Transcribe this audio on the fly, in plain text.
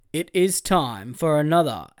It is time for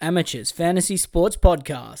another Amateurs Fantasy Sports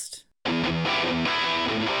Podcast.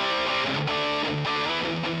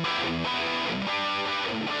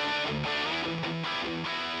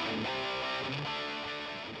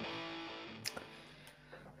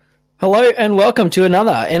 Hello and welcome to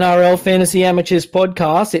another NRL Fantasy Amateurs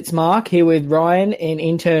Podcast. It's Mark here with Ryan and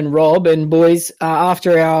intern Rob. And boys,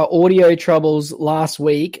 after our audio troubles last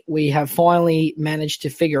week, we have finally managed to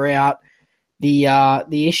figure out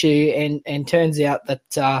the issue, and turns out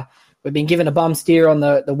that we've been given a bum steer on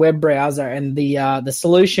the web browser, and the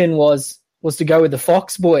solution was to go with the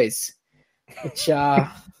Fox, boys. Which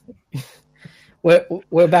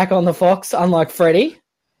we're back on the Fox, unlike Freddie.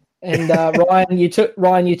 And Ryan, you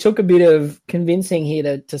took a bit of convincing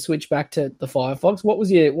here to switch back to the Firefox. What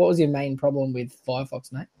was your main problem with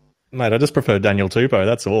Firefox, mate? Mate, I just prefer Daniel Tupou.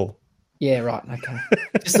 That's all. Yeah, right. Okay.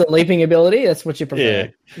 Just the leaping ability. That's what you prefer. Yeah,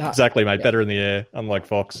 no, exactly, mate. Yeah. Better in the air, unlike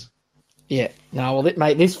Fox. Yeah. No, well,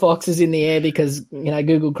 mate, this Fox is in the air because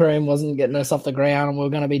Google Chrome wasn't getting us off the ground, and we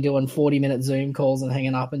we're going to be doing 40-minute Zoom calls and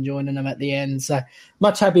hanging up and joining them at the end. So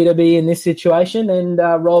much happy to be in this situation. And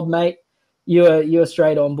Rob, mate, you're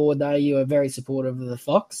straight on board though. You are very supportive of the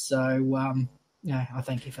Fox. So I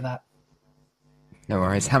thank you for that. No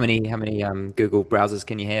worries. How many Google browsers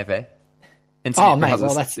can you have, eh? Internet mate,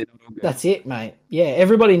 well that's it, mate. Yeah,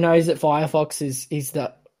 everybody knows that Firefox is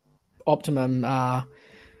the optimum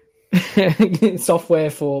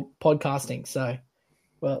software for podcasting. So,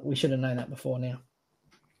 well, we should have known that before now.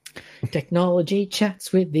 Technology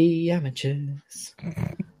chats with the amateurs.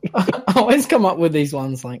 I always come up with these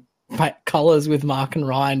ones like colours with Mark and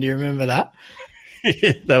Ryan. Do you remember that?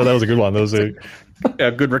 Yeah, that was a good one. That was a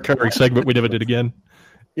good recurring segment we never did again.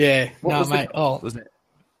 Yeah, mate. Was it?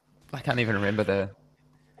 I can't even remember the...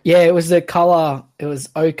 Yeah, it was the colour. It was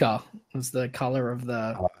ochre. It was the colour of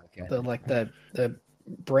the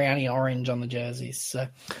brownie orange on the jerseys. So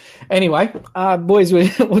anyway, boys,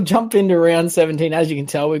 we'll jump into round 17. As you can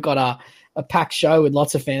tell, we've got a packed show with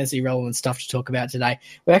lots of fantasy relevant stuff to talk about today.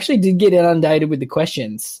 We actually did get inundated with the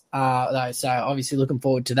questions, though, so obviously looking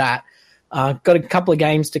forward to that. Got a couple of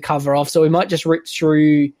games to cover off, so we might just rip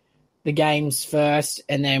through the games first,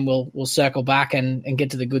 and then we'll circle back and get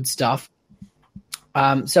to the good stuff.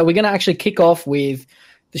 So we're going to actually kick off with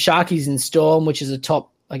the Sharkies and Storm, which is a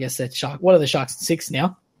top, I guess that's Shark. What are the Sharks at 6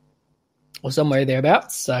 now? Or somewhere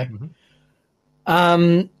thereabouts. So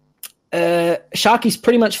Sharkies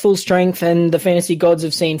pretty much full strength, and the fantasy gods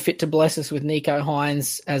have seen fit to bless us with Nico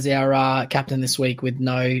Hines as our captain this week with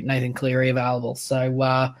no Nathan Cleary available.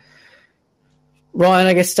 So Ryan,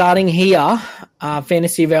 I guess starting here,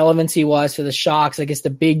 fantasy relevancy-wise for the Sharks, I guess the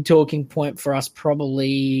big talking point for us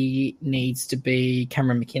probably needs to be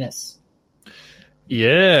Cameron McInnes.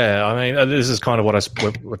 Yeah, I mean, this is kind of what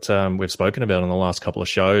we've spoken about in the last couple of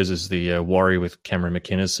shows, is the worry with Cameron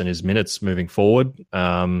McInnes and his minutes moving forward.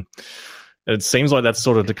 It seems like that's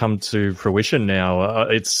sort of to come to fruition now.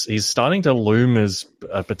 He's starting to loom as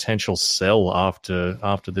a potential sell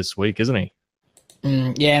after this week, isn't he?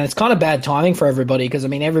 Yeah, and it's kind of bad timing for everybody because, I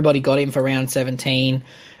mean, everybody got him for round 17,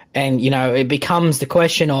 and, it becomes the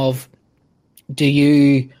question of, do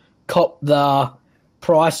you cop the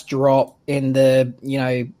price drop in the,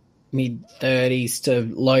 mid-30s to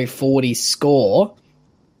low 40s score,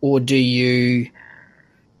 or do you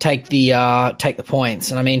take the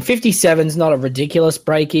points? And, I mean, 57's not a ridiculous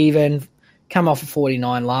break-even, come off of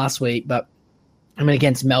 49 last week, but, I mean,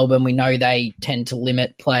 against Melbourne, we know they tend to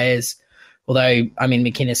limit players. Although, I mean,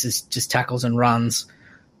 McInnes is just tackles and runs.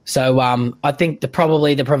 So I think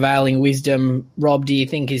probably the prevailing wisdom, Rob, do you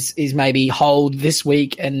think is maybe hold this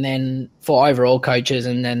week and then for overall coaches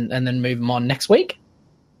and then move them on next week?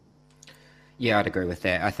 Yeah, I'd agree with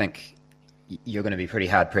that. I think you're going to be pretty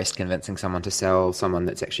hard-pressed convincing someone to sell someone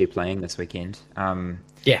that's actually playing this weekend.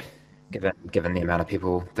 Yeah. Given the amount of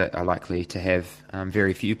people that are likely to have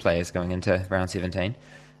very few players going into round 17.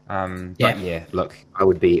 But yeah, look, I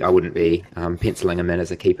wouldn't be penciling him in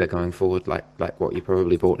as a keeper going forward, like what you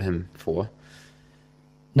probably bought him for.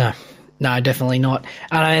 No, definitely not.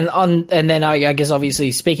 And then I guess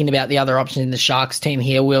obviously speaking about the other option in the Sharks team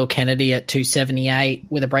here, Will Kennedy at 278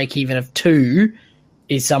 with a break even of 2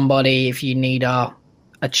 is somebody if you need a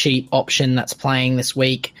cheap option that's playing this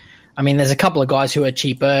week. I mean, there's a couple of guys who are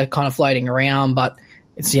cheaper, kind of floating around, but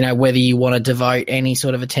it's whether you want to devote any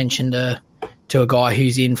sort of attention to a guy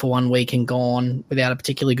who's in for 1 week and gone without a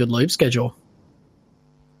particularly good loop schedule.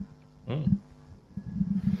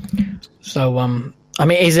 So, I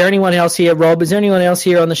mean, is there anyone else here, Rob? Is there anyone else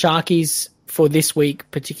here on the Sharkies for this week,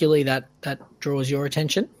 particularly that draws your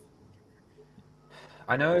attention?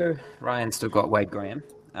 I know Ryan's still got Wade Graham.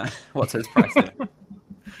 What's his price?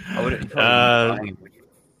 I wouldn't probably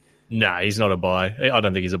No, he's not a buy. I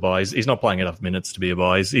don't think he's a buy. He's not playing enough minutes to be a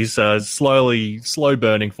buy. He's slow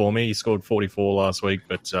burning for me. He scored 44 last week,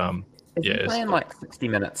 but Is he playing like 60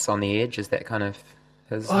 minutes on the edge? Is that kind of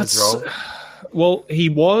his role? Well, he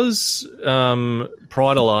was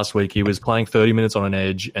prior to last week. He was playing 30 minutes on an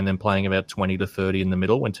edge and then playing about 20 to 30 in the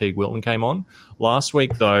middle when Teague Wilton came on. Last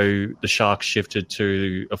week, though, the Sharks shifted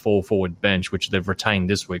to a 4-forward bench, which they've retained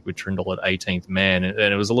this week with Trindle at 18th man, and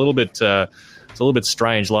it was a little bit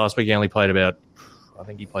strange. Last week, he only played about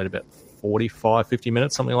 45, 50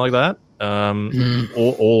 minutes, something like that,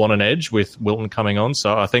 all on an edge with Wilton coming on.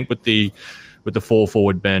 So I think with the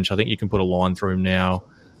 4-forward bench, I think you can put a line through him now.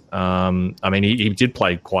 I mean, he did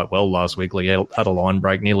play quite well last week. He had a line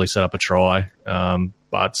break, nearly set up a try.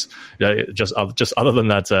 But just other than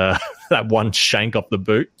that, that one shank off the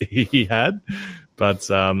boot he had.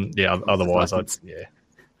 But otherwise, I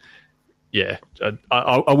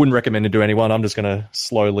wouldn't recommend it to anyone. I'm just going to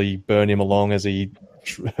slowly burn him along as he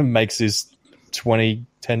makes his 10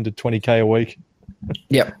 to 20K a week.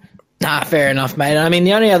 Yep. Nah, fair enough, mate. I mean,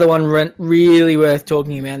 the only other one really worth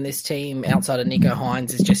talking about in this team outside of Nico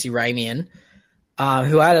Hines is Jesse Ramian,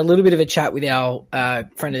 who I had a little bit of a chat with our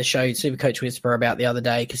friend of the show, Supercoach Whisperer, about the other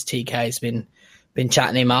day because TK's been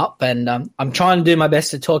chatting him up. And I'm trying to do my best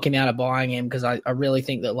to talk him out of buying him because I really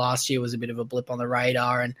think that last year was a bit of a blip on the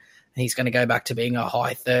radar and he's going to go back to being a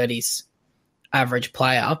high 30s average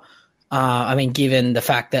player. I mean, given the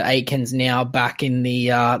fact that Aiken's now back in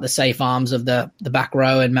the safe arms of the back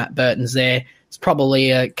row and Matt Burton's there, it's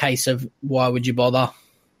probably a case of why would you bother?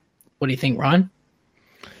 What do you think, Ryan?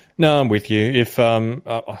 No, I'm with you. If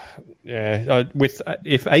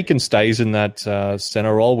Aiken stays in that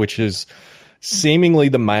center role, which is seemingly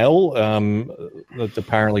the male,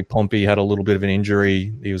 apparently Pompey had a little bit of an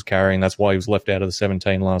injury he was carrying. That's why he was left out of the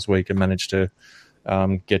 17 last week and managed to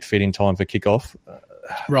get fit in time for kickoff.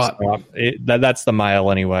 Right. So that's the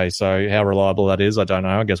male anyway. So how reliable that is, I don't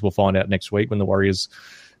know. I guess we'll find out next week when the Warriors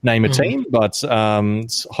name a team. But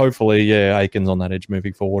hopefully, Aiken's on that edge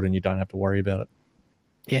moving forward and you don't have to worry about it.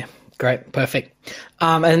 Yeah, great. Perfect.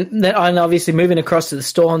 And obviously moving across to the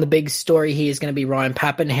Storm, the big story here is going to be Ryan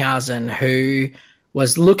Papenhuyzen, who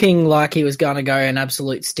was looking like he was going to go an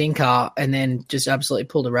absolute stinker and then just absolutely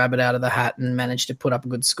pulled a rabbit out of the hat and managed to put up a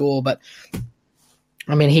good score. But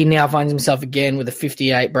I mean, he now finds himself again with a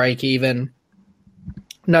 58 break even,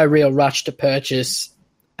 no real rush to purchase.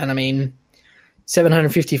 And I mean,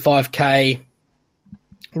 755K.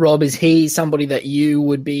 Rob, is he somebody that you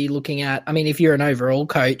would be looking at? I mean, if you're an overall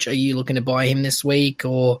coach, are you looking to buy him this week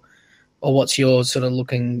or what's your sort of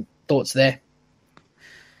thoughts there?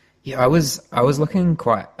 Yeah, I was looking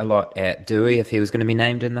quite a lot at Dewey if he was going to be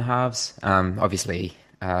named in the halves. Obviously,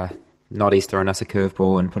 Noddy's thrown us a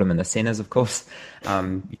curveball and put him in the centres, of course.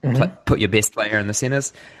 Put your best player in the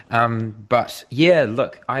centres. But yeah,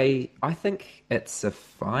 look, I think it's a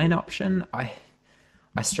fine option. I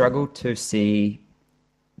struggle to see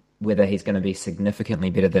whether he's going to be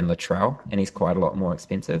significantly better than Latrell, and he's quite a lot more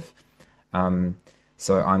expensive.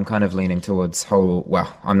 So I'm kind of leaning towards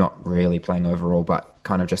I'm not really playing overall, but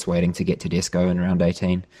kind of just waiting to get Tedesco in round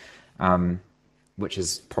 18, which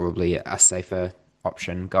is probably a safer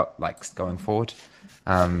option going forward.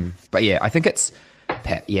 But yeah, I think it's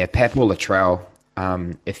Pep or Latrell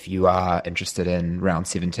if you are interested in round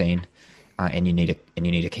 17 and you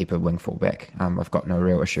need to keep a wing fullback. I've got no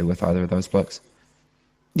real issue with either of those blokes.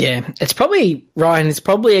 Yeah, it's probably, Ryan, it's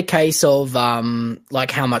probably a case of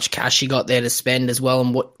like how much cash you got there to spend as well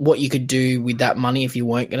and what you could do with that money if you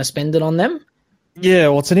weren't going to spend it on them. Yeah,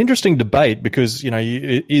 well, it's an interesting debate because,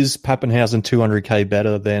 is Papenhuyzen 200K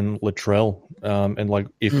better than Latrell? And like,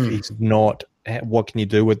 if he's not, what can you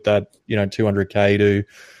do with that, 200K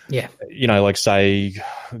to, like say,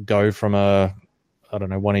 go from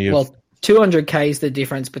one of your... Well, 200K is the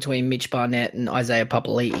difference between Mitch Barnett and Isaiah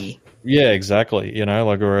Papali'i. Yeah, exactly.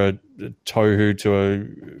 Or a Tohu to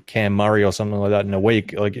a Cam Murray or something like that in a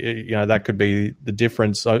week. Like, that could be the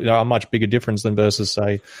difference, a much bigger difference than versus,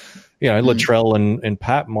 say, Latrell and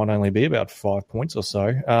Pap might only be about 5 points or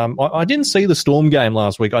so. I didn't see the Storm game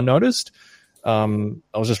last week. I noticed, I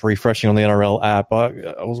was just refreshing on the NRL app.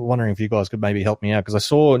 I was wondering if you guys could maybe help me out because I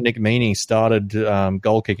saw Nick Meaney started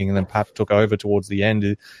goal kicking and then Pap took over towards the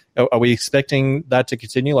end. Are we expecting that to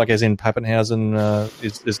continue? Like, as in Papenhuyzen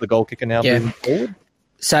is the goal kicker now moving forward?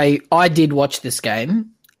 So I did watch this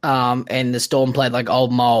game, and the Storm played like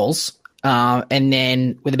old moles. And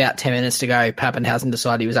then with about 10 minutes to go, Papenhuyzen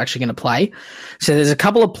decided he was actually going to play. So there's a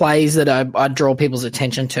couple of plays that I draw people's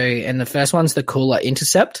attention to, and the first one's the Cooler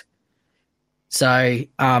intercept. So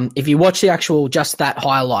if you watch the actual, just that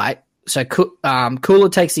highlight,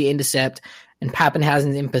 Kula takes the intercept and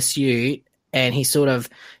Pappenhausen's in pursuit, and he sort of,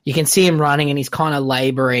 you can see him running and he's kind of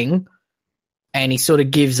laboring, and he sort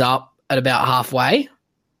of gives up at about halfway.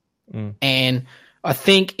 And I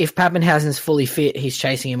think if Pappenhausen's fully fit, he's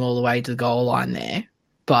chasing him all the way to the goal line there.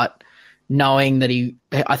 But knowing that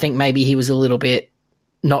I think maybe he was a little bit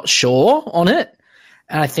not sure on it.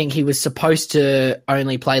 And I think he was supposed to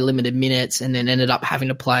only play limited minutes and then ended up having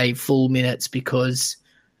to play full minutes because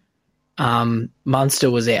Munster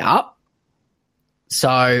was out.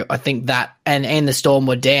 So I think that, and the Storm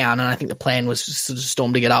were down, and I think the plan was for the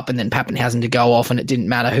Storm to get up and then Pappenhausen to go off, and it didn't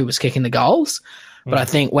matter who was kicking the goals. But I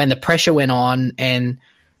think when the pressure went on and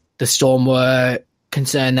the Storm were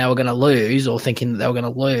concerned they were going to lose, or thinking that they were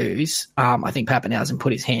going to lose, I think Pappenhausen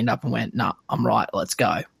put his hand up and went, "No, I'm right, let's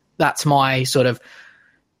go." That's my sort of,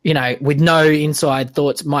 with no inside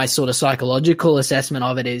thoughts, my sort of psychological assessment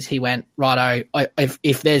of it is he went, righto,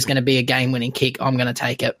 if there's going to be a game-winning kick, I'm going to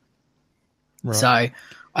take it. Right. So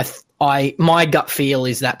my gut feel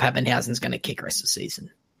is that Pappenhausen's going to kick rest of the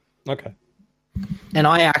season. Okay. And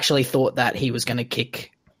I actually thought that he was going to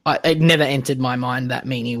kick. It never entered my mind that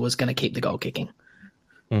Meany was going to keep the goal kicking.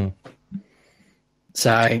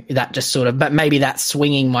 So that just sort of, but maybe that's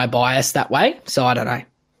swinging my bias that way. So I don't know.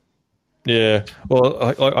 Yeah,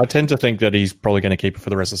 well, I tend to think that he's probably going to keep it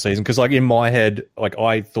for the rest of the season because, like, in my head, like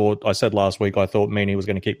I said last week, I thought Meany was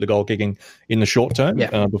going to keep the goal kicking in the short term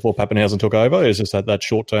before Pappenhausen took over. It's just that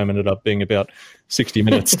short term ended up being about 60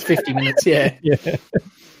 minutes. 50 minutes, yeah.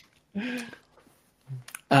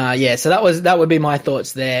 Yeah. So that would be my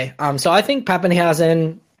thoughts there. So I think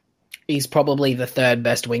Pappenhausen is probably the third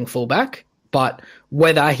best wing fullback, but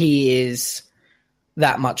whether he is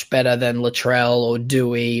that much better than Latrell or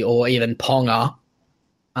Dewey or even Ponga,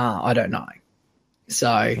 I don't know. So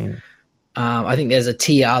I think there's a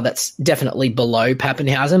tier that's definitely below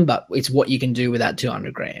Pappenhausen, but it's what you can do with that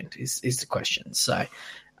 $200,000 is the question. So,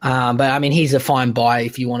 but I mean, he's a fine buy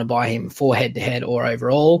if you want to buy him for head-to-head or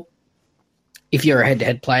overall. If you're a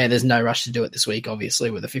head-to-head player, there's no rush to do it this week,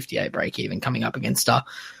 obviously, with a 58 break-even coming up against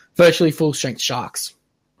virtually full-strength Sharks.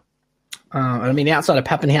 I mean, outside of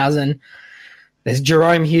Pappenhausen, there's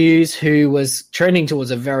Jerome Hughes, who was trending towards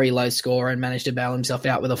a very low score and managed to bail himself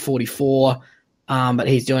out with a 44, but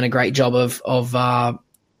he's doing a great job of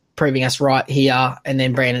proving us right here. And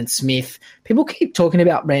then Brandon Smith. People keep talking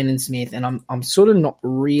about Brandon Smith, and I'm sort of not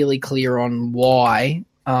really clear on why.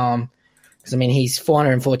 Because, I mean, he's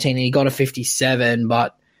 414 and he got a 57,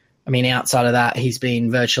 but, I mean, outside of that, he's been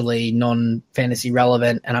virtually non-fantasy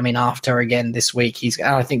relevant. And, I mean, after, again, this week,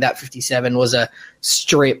 I think that 57 was a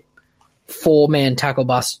strip 4-man tackle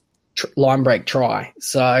bust line break try.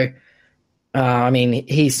 So, I mean,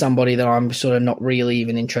 he's somebody that I'm sort of not really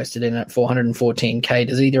even interested in at 414K.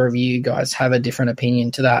 Does either of you guys have a different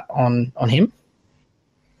opinion to that on him?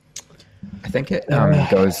 I think it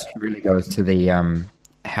goes to the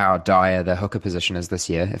how dire the hooker position is this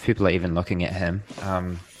year, if people are even looking at him.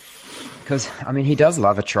 Because, I mean, he does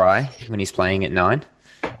love a try when he's playing at 9,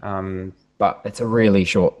 but it's a really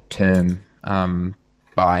short-term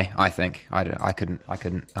buy, I think. I couldn't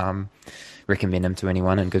recommend him to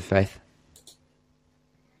anyone in good faith.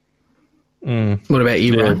 What about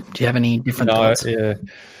you, Ron? Do you have any different thoughts? Yeah,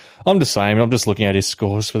 I'm the same. I'm just looking at his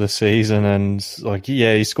scores for the season, and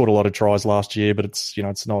he scored a lot of tries last year, but it's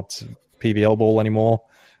not PBL ball anymore.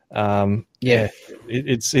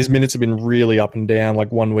 It's his minutes have been really up and down.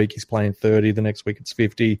 Like one week he's playing 30, the next week it's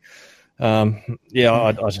 50. I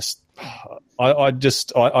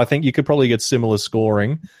think you could probably get similar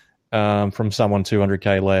scoring from someone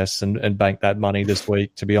 200K less and bank that money this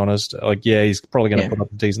week, to be honest. He's probably going to put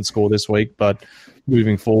up a decent score this week, but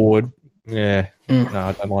moving forward, no,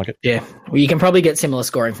 I don't like it. Yeah. Well, you can probably get similar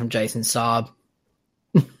scoring from Jason Saab.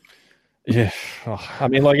 Yeah. I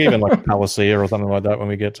mean, even Palacia or something like that when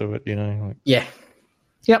we get to it, Yeah.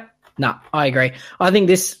 Yep. No, I agree. I think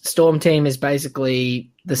this Storm team is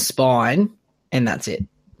basically the spine, and that's it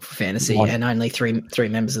for fantasy, and only three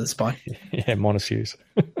members of the spine. Yeah, minus Hughes.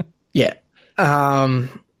 Yeah.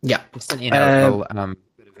 Just an NRL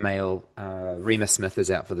bit of mail. Remus Smith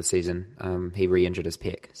is out for the season. He re-injured his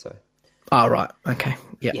pec, so. Oh, right. Okay.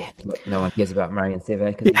 Yeah. Look, no one cares about Murray and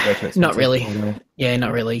Seve because he's way too expensive. Not really. Yeah,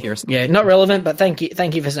 not really. Yeah, not relevant, but thank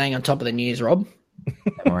you for staying on top of the news, Rob.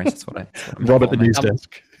 No worries, that's what I'm Rob at the news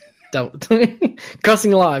desk.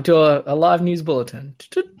 Crossing live to a live news bulletin.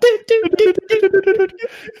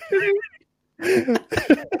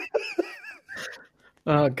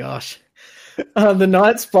 Oh, gosh. The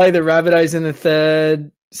Knights play the Rabbitohs in the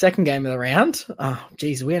second game of the round. Oh,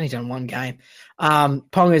 geez, we only done one game.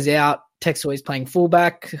 Ponga's out. Texoy's playing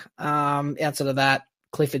fullback. Outside of that,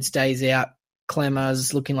 Clifford stays out.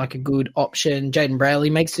 Clemmer's looking like a good option. Jaden Brayley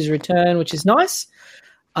makes his return, which is nice.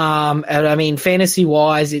 And I mean,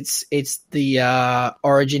 fantasy-wise, it's the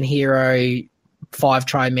Origin hero,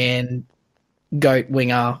 5-try man, GOAT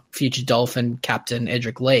winger, future Dolphin captain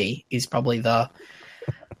Edric Lee is probably the...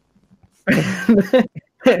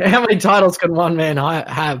 How many titles can one man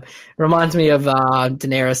have? Reminds me of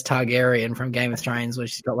Daenerys Targaryen from Game of Thrones, where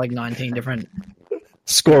she's got like 19 different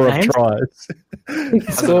Scorer names. of tries.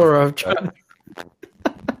 Scorer of tries.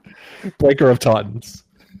 Breaker of Titans.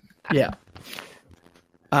 Yeah.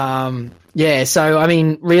 So, I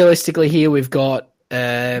mean, realistically here we've got,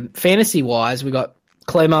 fantasy-wise, we've got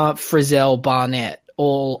Clemmer, Frizzell, Barnett,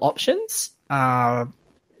 all options.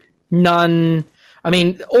 None... I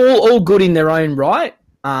mean, all good in their own right.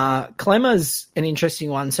 Clemmer's an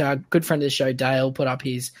interesting one. So a good friend of the show, Dale, put up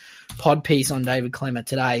his pod piece on David Clemmer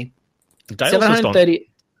today.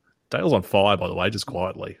 Dale's on fire, by the way, just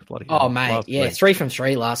quietly. Bloody hell. Mate, yeah, 3 from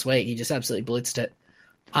 3 last week. He just absolutely blitzed it.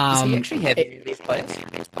 Does he actually have these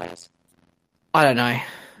players? I don't know.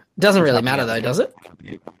 Doesn't really matter, though, does it?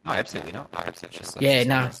 No, absolutely not. Yeah,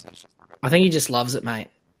 no. I think he just loves it, mate.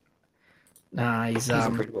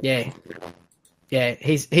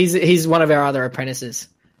 He's he's one of our other apprentices.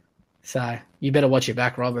 So you better watch your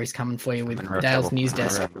back, Rob, or he's coming for you with Dale's news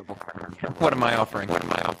desk. What am I offering?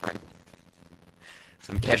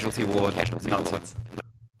 Some casualty ward nonsense.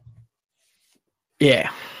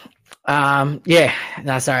 Yeah.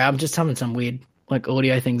 No, sorry, I'm just having some weird like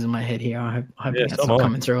audio things in my head here. I'm hoping that's not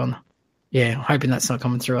coming through on. I'm hoping that's not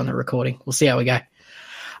coming through on the recording. We'll see how we go.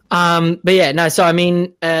 But yeah, no. So I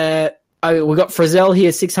mean, we got Frizzell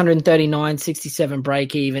here, 639, 67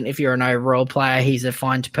 break even. If you're an overall player, he's a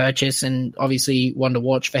fine to purchase and obviously one to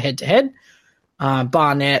watch for head to head.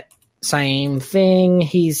 Barnett, same thing.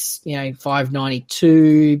 He's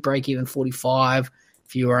 592, break even 45.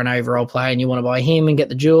 If you are an overall player and you want to buy him and get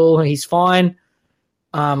the jewel, he's fine.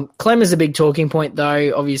 Clem is a big talking point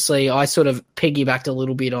though. Obviously, I sort of piggybacked a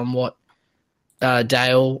little bit on what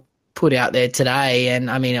Dale put out there today. And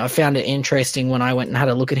I mean, I found it interesting when I went and had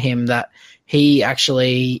a look at him that he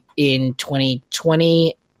actually in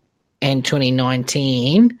 2020 and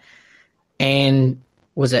 2019 and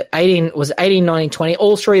was it 18, 19, 20,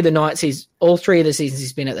 all three of the seasons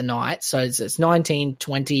he's been at the Knights. So it's 19,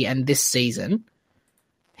 20 and this season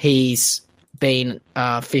he's been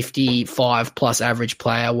 55 plus average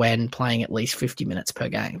player when playing at least 50 minutes per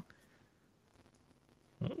game.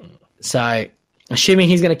 So assuming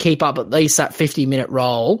he's going to keep up at least that 50-minute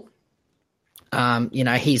role,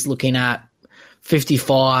 he's looking at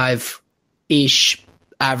 55-ish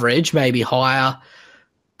average, maybe higher,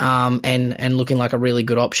 and looking like a really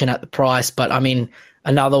good option at the price. But, I mean,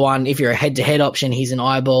 another one, if you're a head-to-head option, he's an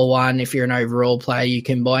eyeball one. If you're an overall player, you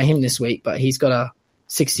can buy him this week, but he's got a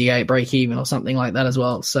 68 break-even or something like that as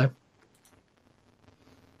well. So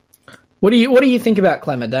what do you think about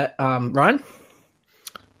Clement, Ryan?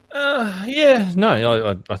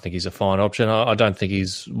 I think he's a fine option. I don't think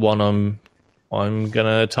he's one I'm going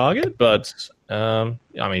to target, but I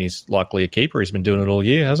mean, he's likely a keeper. He's been doing it all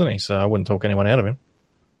year, hasn't he? So I wouldn't talk anyone out of him.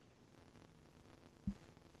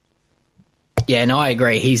 Yeah, no, I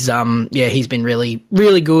agree. He's been really,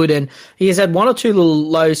 really good, and he has had one or two little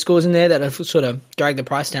low scores in there that have sort of dragged the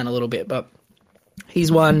price down a little bit. But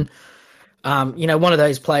he's one of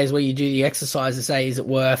those players where you do the exercise to say, is it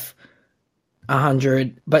worth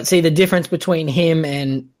 100? But see, the difference between him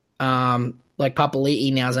and like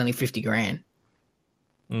Papali'i now is only 50 grand.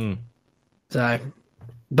 So,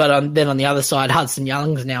 but then on the other side, Hudson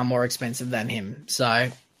Young's now more expensive than him. So,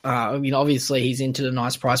 obviously he's into the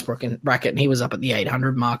nice price bracket, and he was up at the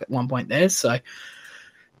 800 mark at one point there. So,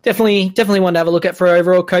 definitely one to have a look at for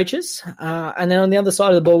overall coaches. And then on the other side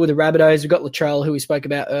of the ball with the Rabbitohs, we've got Latrell, who we spoke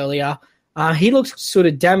about earlier. He looks sort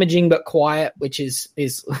of damaging but quiet, which is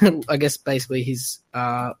I guess basically his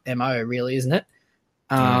MO, really, isn't it?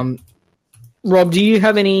 Rob, do you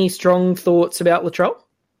have any strong thoughts about Latrell?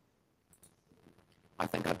 I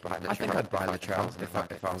think I'd buy Latrell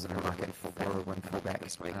if I was in the market for one fullback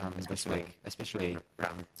this week, especially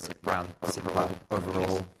around similar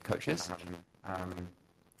overall coaches.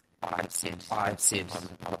 I said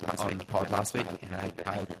on the pod last week, and I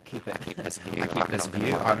keep this view.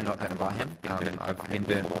 I'm not going to buy him. I've been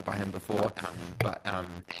burnt by him before, but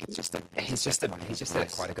he's just at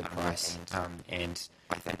quite a good price. And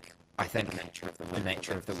I think the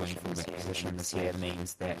nature of the wing fullback position this year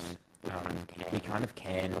means that we kind of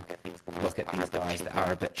can look at these guys that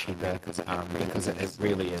are a bit cheaper because it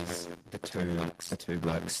really is the two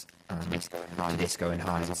blokes, Tedesco and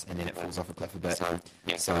Hines, and then it falls off a cliff a bit.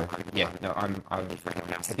 So yeah, no, I'm happy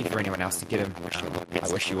for anyone else to get him.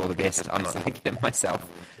 I wish you all the best. I'm not going to get him myself.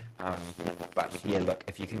 But yeah, look,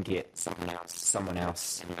 if you can get someone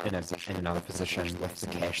else in another position with the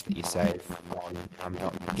cash that you save on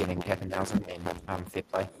not getting Pappenhausen, then fair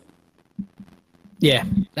play. Yeah,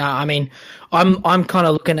 I mean, I'm kind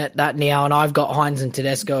of looking at that now, and I've got Hines and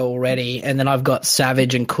Tedesco already, and then I've got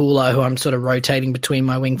Savage and Kula, who I'm sort of rotating between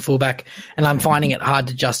my wing fullback, and I'm finding it hard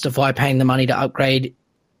to justify paying the money to upgrade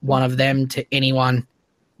one of them to anyone.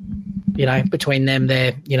 You know, between them,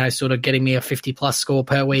 they're, you know, sort of getting me a 50-plus score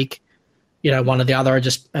per week. You know, one or the other are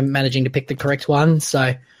just managing to pick the correct one.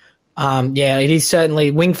 So, yeah, it is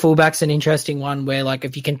certainly, wing fullback's an interesting one where, like,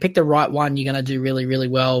 if you can pick the right one, you're going to do really, really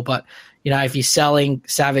well. But, you know, if you're selling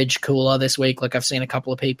Savage Cooler this week, like I've seen a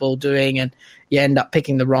couple of people doing, and you end up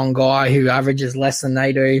picking the wrong guy who averages less than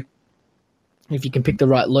they do, if you can pick the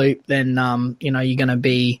right loop, then, you know, you're going to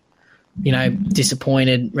be, you know,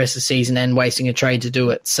 disappointed rest of the season and wasting a trade to do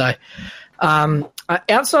it. So,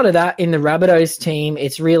 outside of that, in the Rabbitohs team,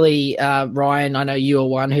 it's really, Ryan, I know you are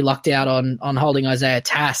one who lucked out on holding Isaiah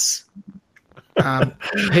Tass,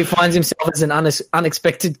 who finds himself as an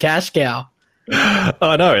unexpected cash cow.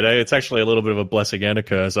 I know, it's actually a little bit of a blessing and a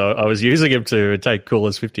curse. I was using him to take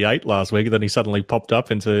Coolers 58 last week, and then he suddenly popped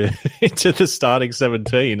up into the starting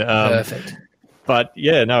 17. Perfect. But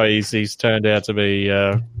yeah, no, he's turned out to be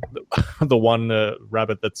the one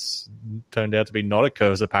rabbit that's turned out to be not a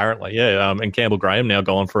curse, apparently. Yeah, and Campbell Graham now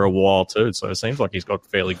gone for a while too, so it seems like he's got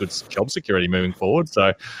fairly good job security moving forward.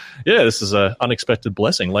 So yeah, this is an unexpected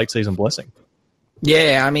blessing, late season blessing.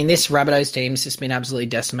 Yeah, I mean, this Rabbitohs team's just been absolutely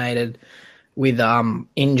decimated with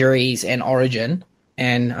injuries and Origin.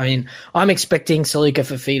 And, I mean, I'm expecting Salika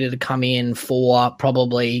Fafita to come in for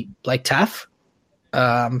probably Blake Taff.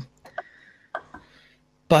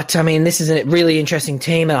 But, I mean, this is a really interesting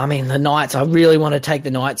team. And, I mean, the Knights, I really want to take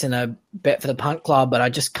the Knights in a bet for the punt club, but I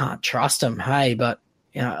just can't trust them. Hey, but,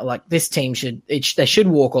 you know, like, this team they should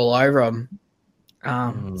walk all over them.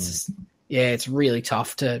 It's really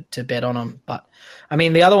tough to bet on them. But, I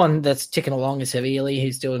mean, the other one that's ticking along is Havili,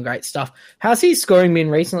 who's doing great stuff. How's his scoring been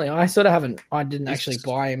recently? I didn't actually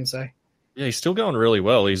buy him, so. Yeah, he's still going really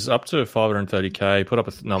well. He's up to 530K, put up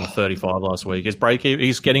another 35 last week.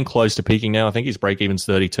 He's getting close to peaking now. I think his break-even's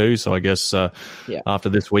 32, so I guess after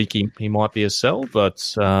this week he might be a sell. But,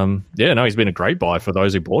 he's been a great buy for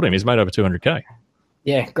those who bought him. He's made over 200K.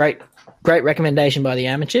 Yeah, great recommendation by the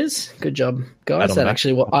amateurs. Good job, guys. That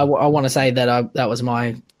actually, I want to say that that was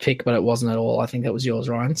my pick, but it wasn't at all. I think that was yours,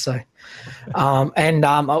 Ryan. So, we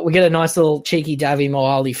get a nice little cheeky Davy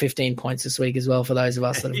Moali 15 points this week as well for those of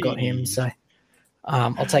us that have got him. So,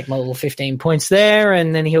 I'll take my little 15 points there,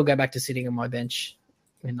 and then he'll go back to sitting on my bench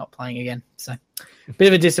and not playing again. So, bit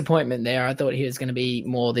of a disappointment there. I thought he was going to be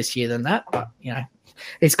more this year than that, but you know,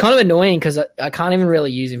 it's kind of annoying because I can't even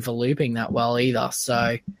really use him for looping that well either.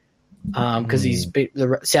 So. Because the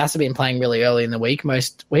Souths have been playing really early in the week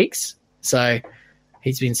most weeks, so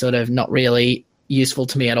he's been sort of not really useful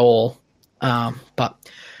to me at all. But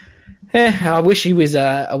I wish he was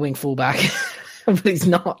a wing fullback, but he's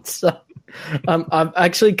not. So I've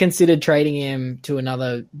actually considered trading him to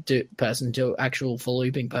another person to actual for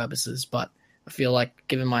looping purposes, but I feel like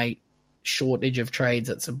given my shortage of trades,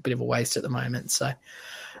 it's a bit of a waste at the moment. So.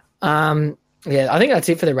 Yeah, I think that's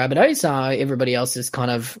it for the Rabbitohs. Everybody else is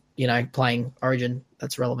kind of, you know, playing Origin.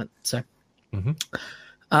 That's relevant. So,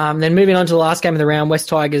 then moving on to the last game of the round, West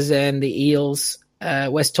Tigers and the Eels.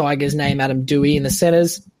 West Tigers name Adam Dewey in the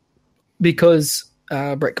centres because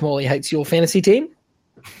Brett Camorley hates your fantasy team.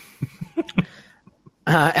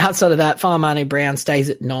 Outside of that, Farmani Brown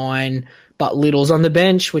stays at 9, but Little's on the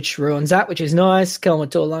bench, which ruins that, which is nice. Kelma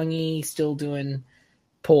Tuolangi still doing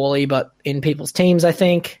poorly, but in people's teams, I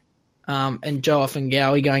think. And Joe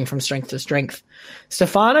Offengowie going from strength to strength.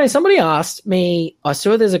 Stefano, somebody asked me, I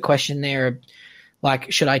saw there's a question there,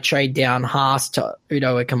 like, should I trade down Haas to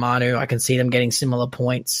Udo Ikamanu? I can see them getting similar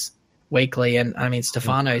points weekly. And, I mean,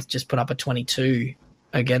 Stefano's just put up a 22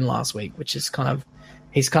 again last week, which is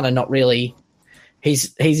he's kind of not really –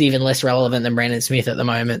 he's even less relevant than Brandon Smith at the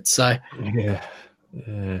moment. So yeah.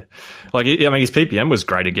 Like, I mean, his PPM was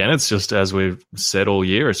great again. It's just, as we've said all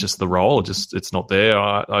year, it's just the role. It's not there.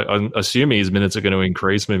 I'm assuming his minutes are going to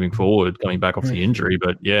increase moving forward, coming back off the injury.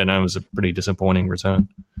 But, yeah, no, it was a pretty disappointing return.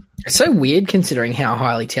 It's so weird considering how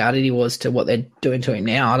highly touted he was to what they're doing to him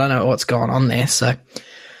now. I don't know what's going on there. So,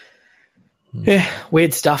 Yeah,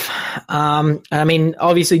 weird stuff. I mean,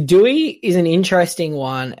 obviously, Dewey is an interesting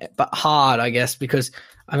one, but hard, I guess, because,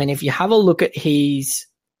 I mean, if you have a look at his,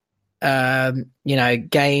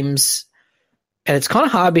 games, and it's kind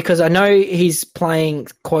of hard because I know he's playing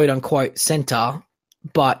quote-unquote center,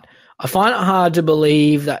 but I find it hard to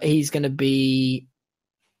believe that he's going to be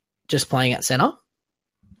just playing at center.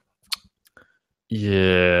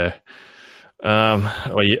 Yeah.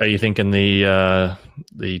 Are you thinking the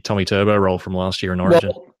Tommy Turbo role from last year in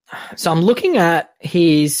Origin? Well, so I'm looking at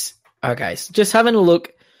his so just having a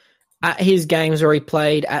look at his games where he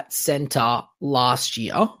played at center last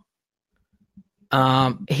year.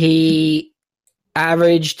 He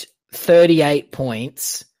averaged 38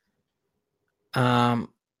 points.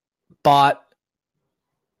 But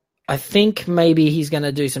I think maybe he's going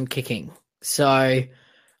to do some kicking. So, I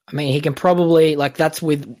mean, he can probably, that's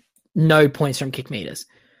with no points from kick meters.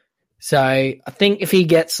 So I think if he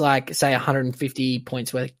gets, say 150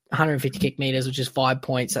 points worth, 150 kick meters, which is 5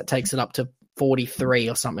 points, that takes it up to 43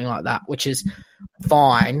 or something like that, which is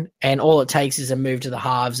fine. And all it takes is a move to the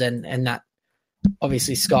halves, and that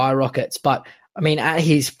obviously skyrockets. But I mean, at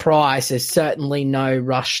his price, there's certainly no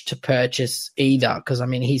rush to purchase either, because I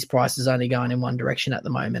mean, his price is only going in one direction at the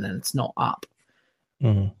moment, and it's not up.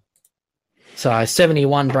 Mm-hmm. So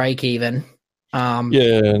 71 break even.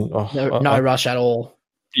 No rush at all.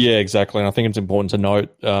 Yeah, exactly. And I think it's important to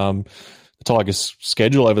note the Tigers'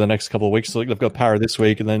 schedule over the next couple of weeks. So they've got Para this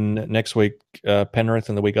week, and then next week Penrith,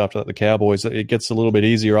 and the week after that the Cowboys. It gets a little bit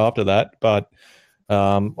easier after that, but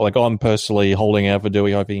I'm personally holding out for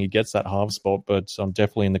Dewey, hoping he gets that half spot. But I'm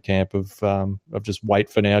definitely in the camp of just wait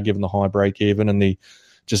for now, given the high break even and the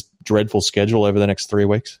just dreadful schedule over the next 3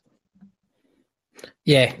 weeks.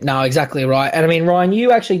 Yeah, no, exactly right. And I mean, Ryan,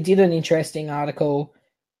 you actually did an interesting article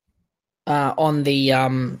on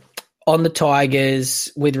the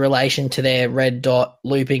Tigers with relation to their red dot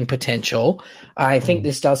looping potential. I think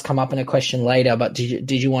this does come up in a question later, but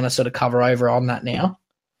did you want to sort of cover over on that now?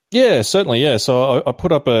 Yeah, certainly. Yeah. So I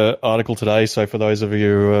put up an article today. So for those of you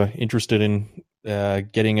who are interested in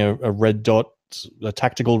getting a red dot, a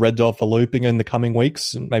tactical red dot for looping in the coming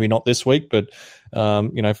weeks, maybe not this week, but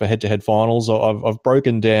for head-to-head finals, I've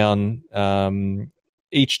broken down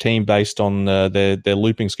each team based on their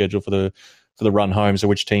looping schedule for the run home. So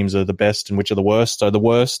which teams are the best and which are the worst. So the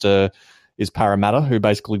worst is Parramatta, who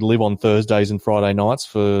basically live on Thursdays and Friday nights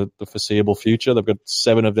for the foreseeable future. They've got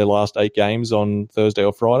 7 of their last 8 games on Thursday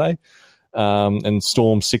or Friday, and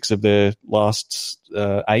Storm 6 of their last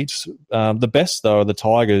 8. The best, though, are the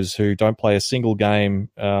Tigers, who don't play a single game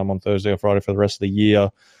on Thursday or Friday for the rest of the year.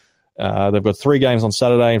 They've got 3 games on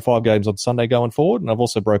Saturday and 5 games on Sunday going forward, and I've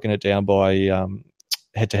also broken it down by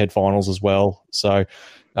head-to-head finals as well. So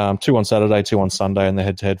 2 on Saturday, 2 on Sunday in the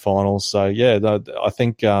head-to-head finals. So, yeah, I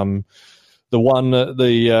think the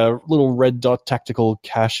little red dot tactical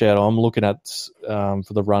cash out I'm looking at for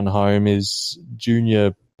the run home is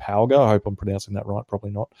Junior Pauga. I hope I'm pronouncing that right.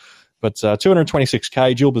 Probably not. But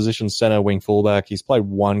 226K, dual position center, wing fullback. He's played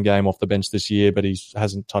 1 game off the bench this year, but he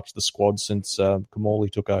hasn't touched the squad since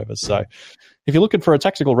Kamali took over. So if you're looking for a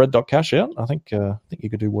tactical red dot cash out, I think you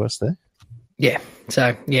could do worse there. Yeah.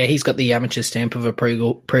 So, yeah, he's got the amateur stamp of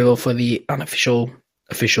approval for the official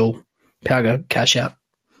Pauga cash out.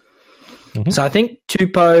 Mm-hmm. So I think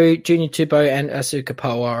Junior Tupou and Asuka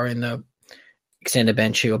Poa are in the extended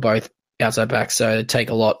bench, who are both outside backs. So it'd take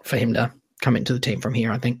a lot for him to come into the team from here,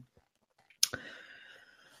 I think.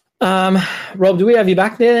 Rob, do we have you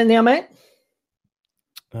back there now, mate?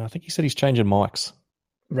 I think he said he's changing mics.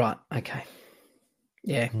 Right. Okay.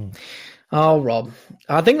 Yeah. Oh, Rob.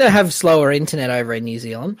 I think they have slower internet over in New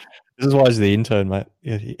Zealand. This is why he's the intern, mate.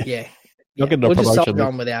 Yeah. You're getting a we'll promotion. Just soldier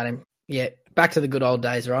on without him. Yeah. Back to the good old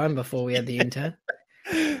days, Ryan, before we had the intern.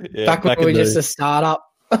 Back when we were just a startup.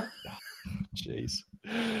 Jeez.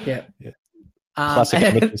 Yeah.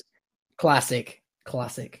 Classic.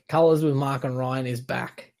 Classic. Colours with Mark and Ryan is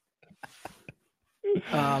back.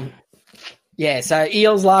 Yeah, so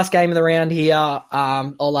Eels last game of the round here,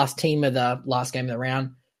 or last team of the last game of the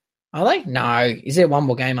round. Are they? No. Is there one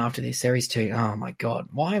more game after this? Series 2. Oh, my God.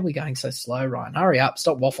 Why are we going so slow, Ryan? Hurry up.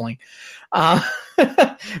 Stop waffling.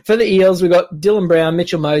 For the Eels, we've got Dylan Brown,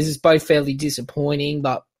 Mitchell Moses, both fairly disappointing,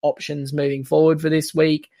 but options moving forward for this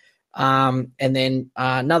week. And then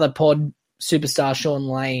another pod, superstar Sean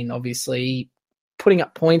Lane, obviously putting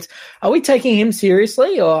up points. Are we taking him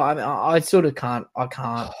seriously? Or I sort of can't. I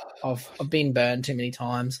can't. I've been burned too many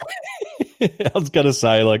times. I was going to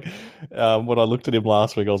say, like, when I looked at him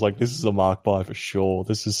last week, I was like, this is a Mark buy for sure.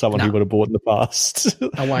 This is someone who would have bought in the past.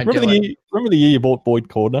 I won't remember the year you bought Boyd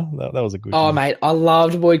Cordner? That was a good year. Mate, I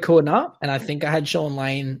loved Boyd Cordner, and I think I had Sean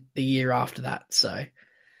Lane the year after that. So,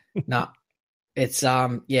 no, it's,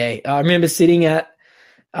 I remember sitting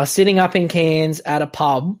up in Cairns at a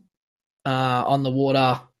pub on the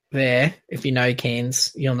water there. If you know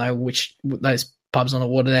Cairns, you'll know which those pubs on the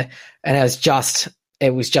water there. And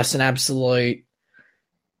it was just an absolute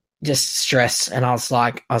just stress. And I was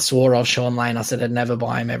like, I swore off Sean Lane. I said I'd never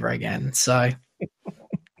buy him ever again. So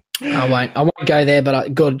I won't go there,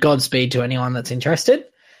 but Godspeed to anyone that's interested.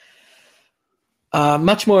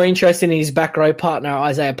 Much more interested in his back row partner,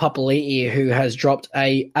 Isaiah Papali'i, who has dropped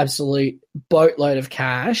a absolute boatload of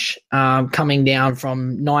cash, coming down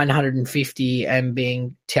from 950 and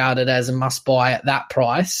being touted as a must-buy at that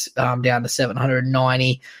price, down to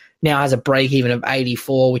 790. Now has a break-even of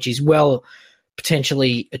 84, which is well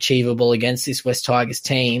potentially achievable against this West Tigers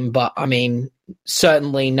team. But, I mean,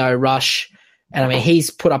 certainly no rush. And, I mean,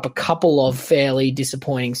 he's put up a couple of fairly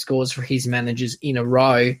disappointing scores for his managers in a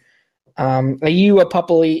row. Are you a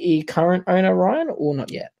Papali'i current owner, Ryan, or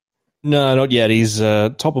not yet? No, not yet. He's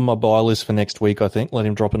top of my buy list for next week, I think. Let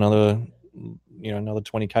him drop another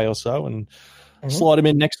 20K or so and slide him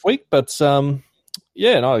in next week. But,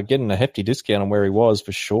 getting a hefty discount on where he was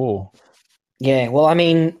for sure. Yeah, well, I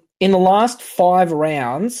mean, in the last 5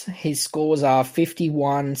 rounds, his scores are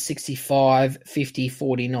 51, 65, 50,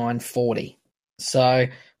 49, 40. So,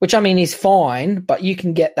 which, I mean, is fine, but you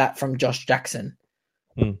can get that from Josh Jackson.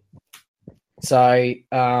 So,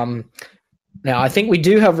 now I think we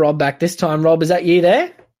do have Rob back this time. Rob, is that you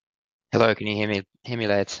there? Hello, can you hear me? Hear me,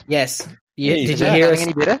 lads? Yes. Did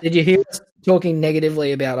you hear us talking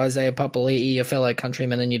negatively about Isaiah Papali'i, your fellow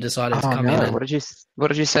countryman, and you decided to come in? What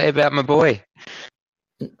did you say about my boy?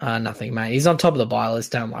 Nothing, mate. He's on top of the buy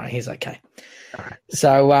list. Don't worry, he's okay. Right.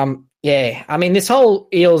 So, I mean, this whole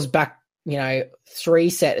Eels back, 3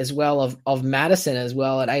 set as well of Madison as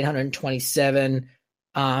well at 827.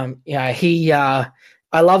 I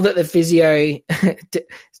love that the physio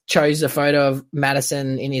chose a photo of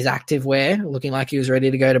Madison in his active wear, looking like he was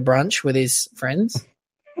ready to go to brunch with his friends.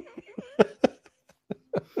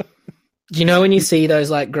 You know, when you see those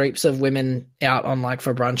like groups of women out on like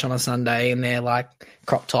for brunch on a Sunday and they're like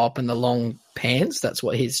crop top and the long pants, that's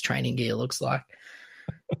what his training gear looks like.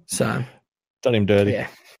 So done him dirty.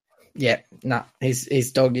 Yeah. No,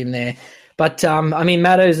 he's dogged him there. But, I mean,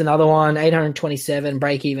 Maddo's another one, 827,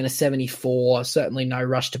 break even of 74. Certainly no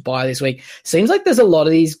rush to buy this week. Seems like there's a lot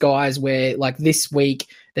of these guys where, like this week,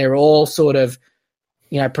 they're all sort of,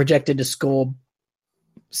 projected to score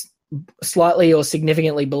slightly or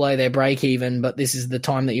significantly below their break even, but this is the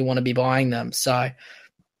time that you want to be buying them. So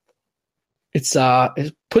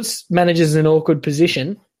it puts managers in an awkward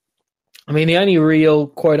position. I mean, the only real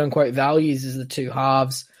quote-unquote values is the 2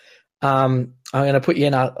 halves. I'm going to put you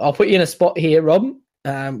I'll put you in a spot here, Rob.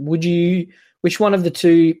 Which one of the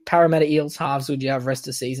 2 Parramatta Eels halves would you have rest of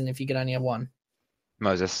the season if you could only have one?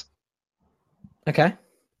 Moses. Okay.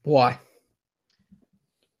 Why?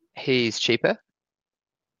 He's cheaper.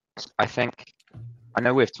 I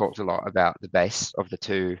know we've talked a lot about the base of the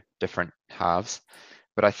 2 different halves,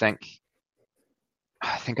 but I think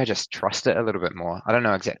I just trust it a little bit more. I don't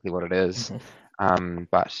know exactly what it is. Mm-hmm.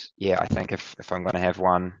 But yeah, I think if I'm going to have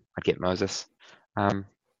one, I'd get Moses.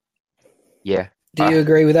 Yeah. Do you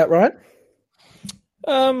agree with that, Ryan?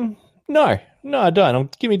 No, I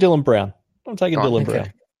don't. Give me Dylan Brown. I'm taking Dylan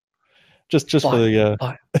Brown. Just for the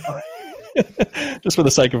just for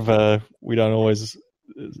the sake of so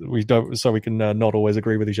we can not always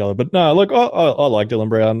agree with each other. But no, look, I like Dylan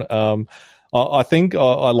Brown. I think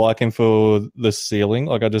I like him for the ceiling.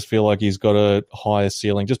 Like I just feel like he's got a higher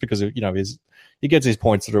ceiling just because of, he gets his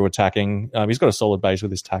points through attacking. He's got a solid base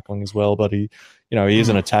with his tackling as well, but he is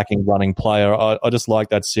an attacking running player. I just like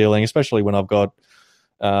that ceiling, especially when I've got,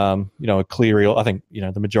 a Cleary. I think,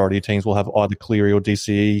 the majority of teams will have either Cleary or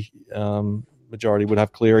DCE. Majority would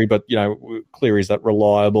have Cleary, but, Cleary's that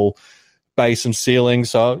reliable base and ceiling.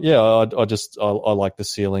 So, yeah, I like the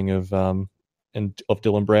ceiling of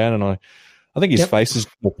Dylan Brown, and I think his face is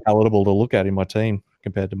more palatable to look at in my team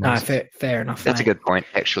compared to most. Fair enough. That's a good point,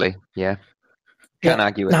 actually. Yeah. Can't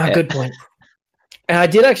argue with that. Good point. And I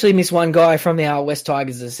did actually miss one guy from our West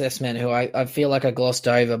Tigers assessment who I feel like I glossed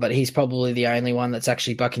over, but he's probably the only one that's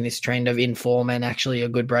actually bucking this trend of inform and actually a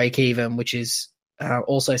good break even, which is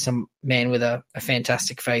also some man with a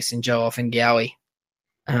fantastic face in Joe Offengowie.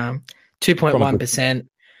 2.1%,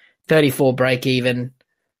 34 break even.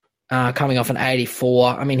 coming off an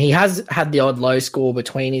 84. I mean, he has had the odd low score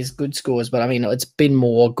between his good scores, but I mean, it's been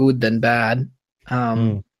more good than bad.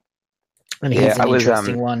 And he's an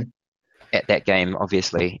interesting one. At that game,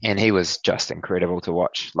 obviously, and he was just incredible to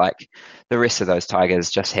watch. Like the rest of those Tigers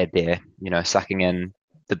just had their, sucking in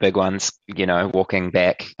the big ones, walking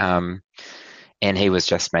back, and he was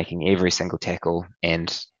just making every single tackle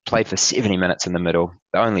and played for 70 minutes in the middle.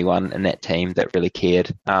 The only one in that team that really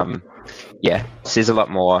cared. Says a lot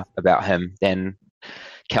more about him than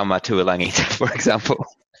Kelma Tuilagi, for example,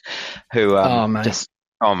 who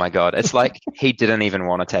oh my God, it's like he didn't even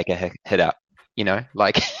want to take a hit up,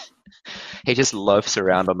 like. He just loafs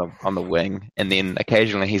around on the wing, and then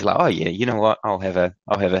occasionally he's like, "Oh yeah, you know what? I'll have a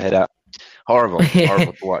hit up." Horrible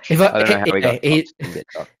to watch. I don't know how he got.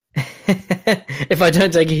 If I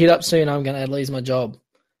don't take a hit up soon, I'm going to lose my job.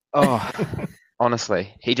 Oh,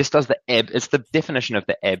 honestly, he just does it's the definition of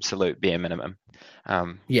the absolute bare minimum.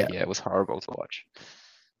 It was horrible to watch.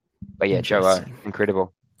 But yeah, Joe,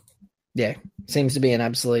 incredible. Yeah, seems to be an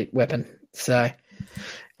absolute weapon. So.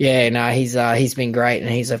 Yeah, no, he's been great, and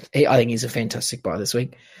I think he's a fantastic buy this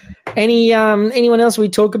week. Anyone else we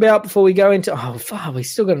talk about before we go into? We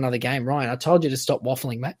still got another game, Ryan. I told you to stop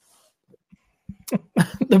waffling, mate.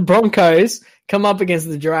 The Broncos come up against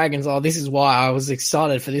the Dragons. Oh, this is why I was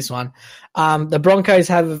excited for this one. The Broncos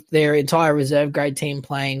have their entire reserve grade team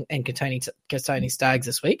playing and Kotoni Staggs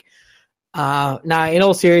this week. No, in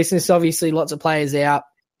all seriousness, obviously lots of players out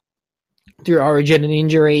through origin and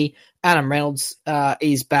injury. Adam Reynolds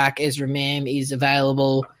is back. Ezra Mam is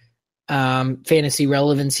available. Fantasy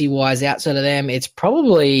relevancy-wise, outside of them, it's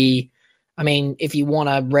probably, I mean, if you want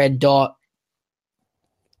a red dot,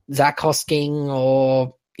 Zach Hosking,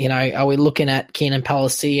 or, are we looking at Keenan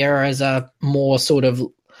Palacia as a more sort of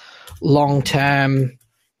long-term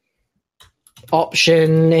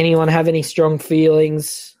option? Anyone have any strong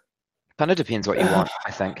feelings? Kind of depends what you want,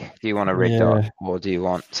 I think. Do you want a red dot, or do you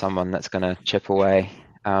want someone that's going to chip away?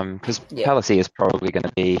 Because Palacia is probably going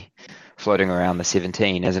to be floating around the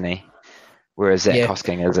 17, isn't he? Whereas Zach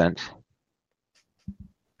Hosking isn't.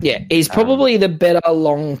 Yeah, he's probably the better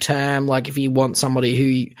long-term, like if you want somebody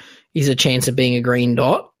who is a chance of being a green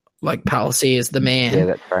dot, like Palacia is the man. Yeah,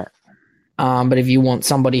 that's right. But if you want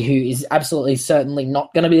somebody who is absolutely certainly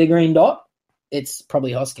not going to be a green dot, it's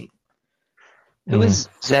probably Hosking. Who is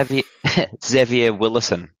Xavier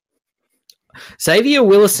Willison? Xavier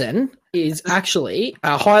Willison is actually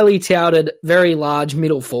a highly touted, very large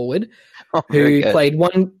middle forward who played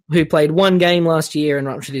one game last year and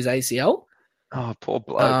ruptured his ACL. Oh, poor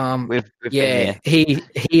bloke. He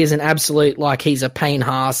is an absolute, he's a Payne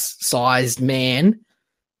Haas sized man,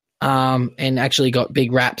 and actually got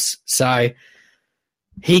big raps. So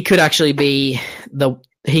he could actually be the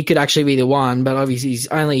one, but obviously he's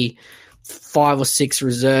only 5 or 6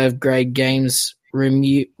 reserve grade games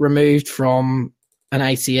removed from an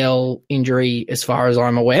ACL injury as far as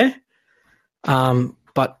I'm aware.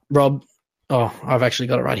 But Rob, I've actually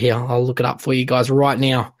got it right here. I'll look it up for you guys right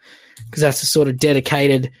now because that's the sort of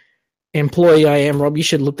dedicated employee I am. Rob, you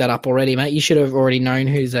should look that up already, mate. You should have already known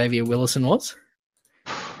who Xavier Willison was.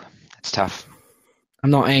 It's tough. I'm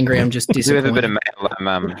not angry. I'm just disappointed. I do have a bit of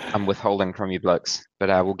mail I'm withholding from you blokes, but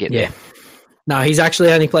we'll get there. No, he's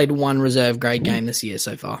actually only played 1 reserve grade game this year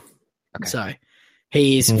so far. Okay. So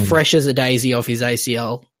he is fresh as a daisy off his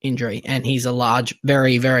ACL injury, and he's a large,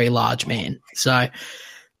 very, very large man. So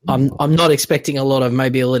I'm not expecting a lot of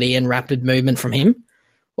mobility and rapid movement from him,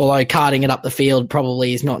 although carting it up the field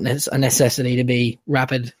probably is not a necessity to be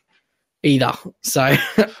rapid either. So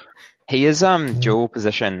he is dual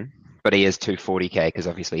position, but he is 240k because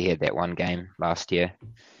obviously he had that one game last year.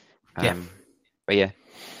 But yeah.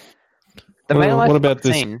 The mail I've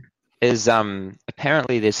seen is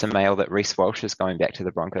apparently there's some mail that Reece Walsh is going back to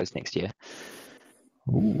the Broncos next year.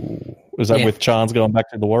 Ooh. Is that with Chance going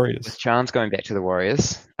back to the Warriors? With Chance going back to the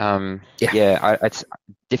Warriors. It's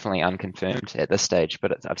definitely unconfirmed at this stage,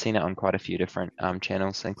 but I've seen it on quite a few different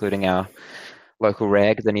channels, including our local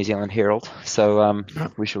rag, the New Zealand Herald. So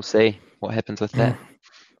we shall see what happens with that.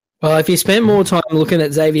 Well, if you spent more time looking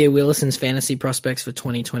at Xavier Willison's fantasy prospects for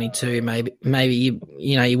 2022, maybe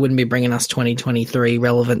you wouldn't be bringing us 2023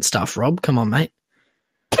 relevant stuff, Rob. Come on, mate.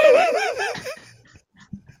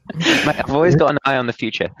 Mate, I've always got an eye on the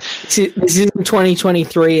future. This isn't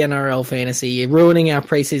 2023 NRL fantasy. You're ruining our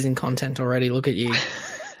preseason content already. Look at you.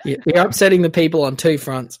 You're upsetting the people on 2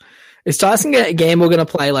 fronts. Is Tyson Gamble going to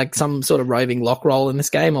play like some sort of roving lock role in this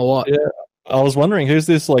game or what? Yeah, I was wondering who's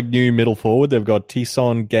this like new middle forward. They've got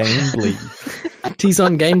Tyson Gamble.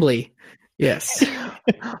 Tyson Gamble. Yes.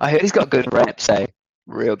 I heard he's got good raps, eh?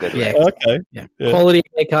 Real good. Yeah. Okay. Yeah. Yeah. Quality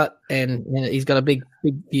haircut, and he's got a big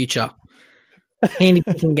future. Handy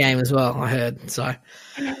picking game as well, I heard. So,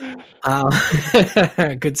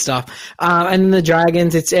 good stuff. And the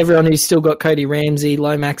Dragons, it's everyone who's still got Cody Ramsey,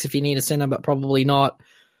 Lomax if you need a centre, but probably not.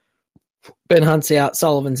 Ben Hunt's out,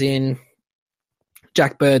 Sullivan's in,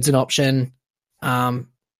 Jack Bird's an option.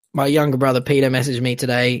 My younger brother Peter messaged me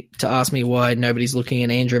today to ask me why nobody's looking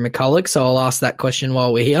at Andrew McCulloch, so I'll ask that question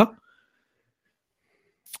while we're here.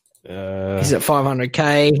 He's at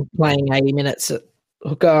 500k, playing 80 minutes at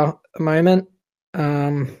hooker at the moment.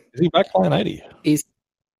 Is he back playing 80? Is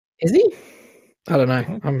he? I don't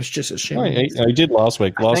know. I'm just assuming. He did last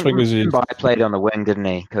week. Last week was his. Mumbai played on the wing, didn't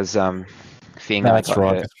he? Because Finger That's got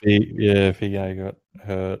right. hurt. Figo got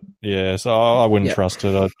hurt. Yeah, so I wouldn't trust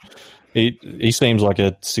it. He seems like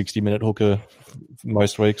a 60-minute hooker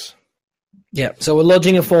most weeks. Yeah, so we're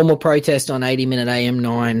lodging a formal protest on 80-minute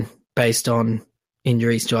AM9 based on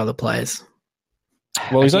injuries to other players.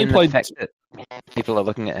 Well, he's only Again, played. the fact that people are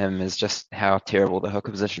looking at him is just how terrible the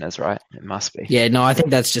hooker position is, right? It must be. Yeah, no, I think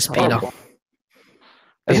that's just Peter.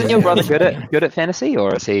 Isn't your brother good at fantasy,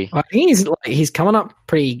 or is he? I think he's coming up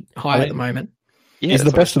pretty high at the moment. Yeah, He's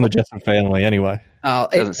the best in the Jetson family, anyway.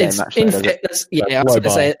 Doesn't say much, though, does it? I was going to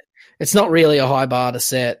say it's not really a high bar to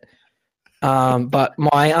set. But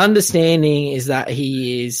my understanding is that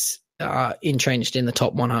he is entrenched in the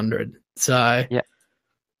top 100. So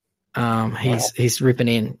he's ripping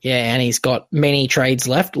in. Yeah, and he's got many trades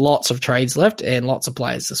left, lots of trades left, and lots of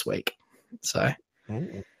players this week. So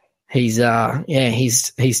he's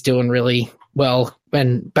doing really well.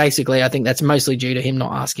 And basically I think that's mostly due to him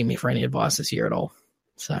not asking me for any advice this year at all.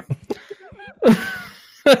 So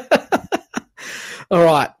all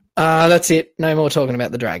right. That's it. No more talking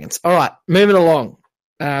about the Dragons. All right, moving along.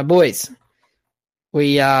 Boys.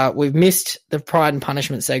 We've missed the Pride and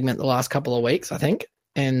Punishment segment the last couple of weeks, I think,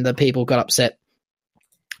 and the people got upset.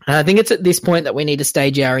 And I think it's at this point that we need to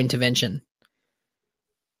stage our intervention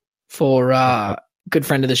for good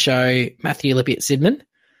friend of the show, Matthew Lippiatt-Sidman,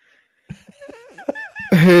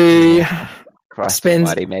 who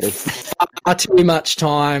spends far too much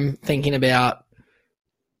time thinking about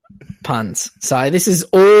puns. So this is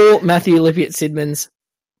all Matthew Lippiatt-Sidman's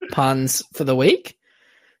puns for the week.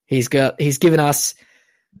 He's given us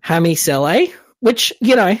Hammy Saleh, which,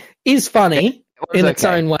 is funny in its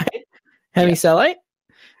own way. Hammy Saleh.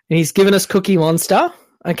 And he's given us Cookie Monster.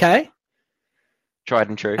 Okay. Tried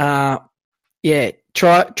and true.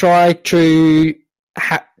 Try true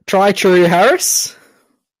Harris.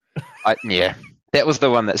 That was the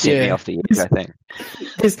one that sent me off the edge, I think.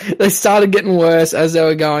 They started getting worse as they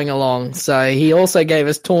were going along. So he also gave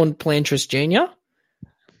us Torn Plantris Jr.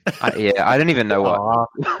 I don't even know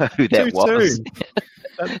who that was.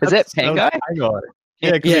 Is that Pangai?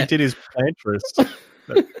 Yeah, because he did his Plantris.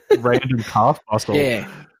 Random calf muscle. Yeah.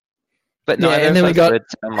 But no, and then we got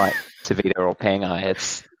like Tavita or Pangai.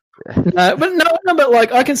 It's but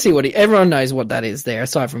like I can see everyone knows what that is there,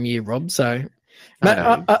 aside from you, Rob. So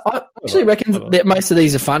I actually reckon that most of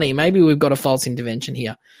these are funny. Maybe we've got a false intervention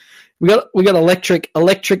here. We got Electric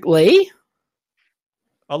Lee.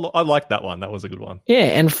 I like that one. That was a good one. Yeah,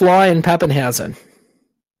 and Fly and Pappenhausen.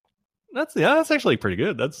 That's actually pretty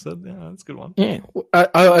good. That's a good one. Yeah,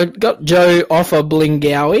 I got Joe Offa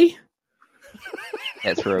Blingawi.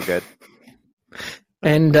 That's real good.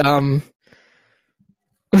 And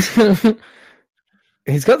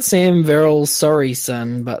he's got Sam Verrill's Sorry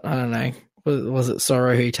Son, but I don't know. Was it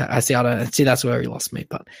Sorrow who? I don't know. See, that's where he lost me.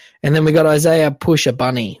 And then we got Isaiah Push a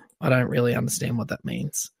Bunny. I don't really understand what that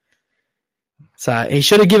means. So he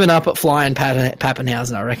should have given up at Fly and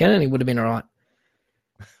Pappenhausen, I reckon, and he would have been all right.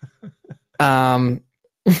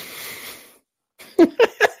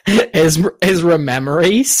 Ezra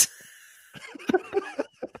Memories.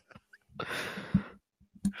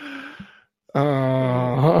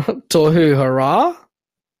 Tohu Hara.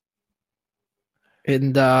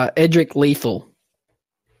 And Edric Lethal.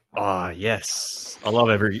 Ah, yes. I love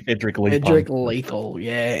Edric Lethal. Edric Lethal,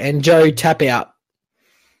 yeah. And Joe Tap Out.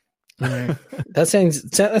 That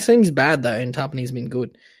seems bad, though, and Tarpany's been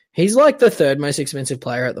good. He's like the third most expensive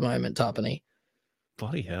player at the moment, Tarpany.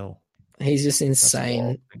 Bloody hell. He's just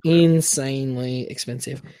insanely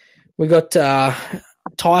expensive. We got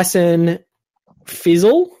Tyson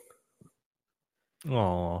Fizzle.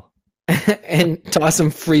 Aww. And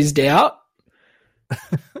Tyson Frizzed Out.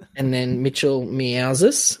 And then Mitchell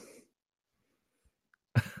Meowsis.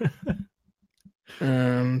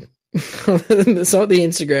 Some of the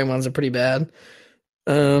Instagram ones are pretty bad.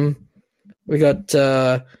 We got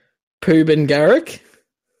Poob Garrick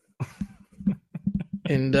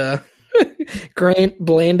and Grant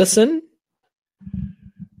Blanderson.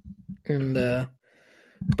 and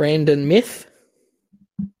Brandon Myth.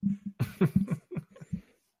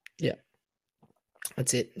 Yeah,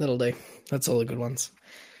 that's it. That'll do. That's all the good ones.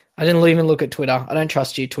 I didn't even look at Twitter. I don't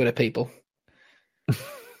trust you, Twitter people.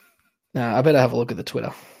 No, I better have a look at the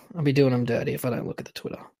Twitter. I'll be doing them dirty if I don't look at the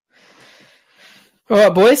Twitter. All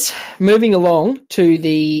right, boys. Moving along to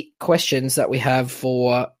the questions that we have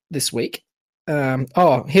for this week.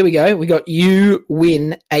 Here we go. We got You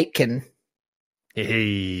Win Aitken.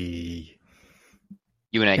 Hey.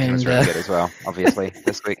 You and Aitken was really good as well, obviously,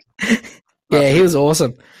 this week. Yeah, he was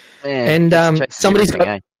awesome. Man, and somebody's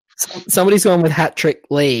gone with Hat Trick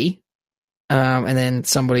Lee, and then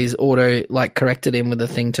somebody's corrected him with a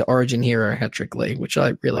thing to Origin Hero Hat Trick Lee, which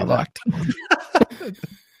I really liked.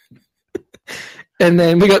 And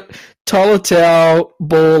then we got Tolotau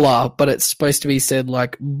Baller, but it's supposed to be said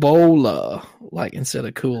like bowler, like instead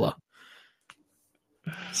of cooler.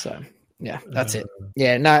 So, yeah, that's it.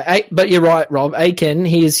 Yeah, no, but you're right, Rob. Aiken,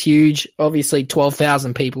 he is huge. Obviously,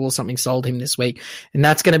 12,000 people or something sold him this week, and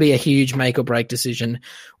that's going to be a huge make or break decision,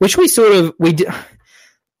 which we did.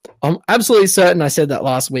 I'm absolutely certain I said that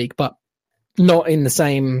last week, but not in the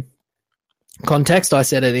same context. I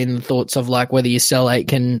said it in the thoughts of like whether you sell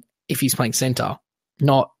Aitken if he's playing center,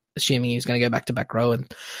 not assuming he's going to go back to back row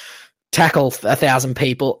and tackle 1,000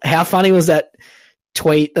 people. How funny was that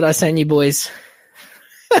tweet that I sent you boys?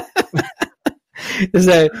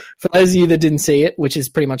 So, for those of you that didn't see it, which is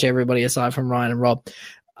pretty much everybody aside from Ryan and Rob,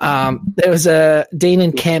 there was a Dean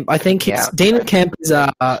and Kemp. I think Dean and Kemp is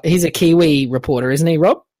he's a Kiwi reporter, isn't he,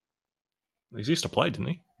 Rob? He used to play, didn't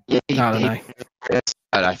he? Yeah, I don't know.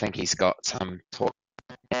 I think he's got some talk.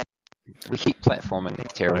 We keep platforming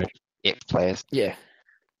these terrible ex-players. Yeah.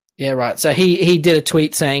 Yeah, right. So he did a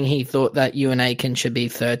tweet saying he thought that Ewan Aitken should be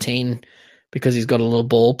 13 because he's got a little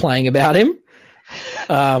ball playing about him.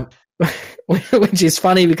 Which is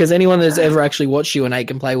funny because anyone that's ever actually watched Ewan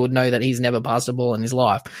Aitken play would know that he's never passed a ball in his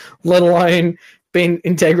life, let alone been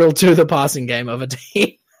integral to the passing game of a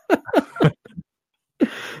team.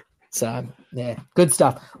 So, yeah, good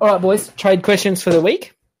stuff. All right, boys, trade questions for the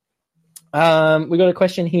week. We got a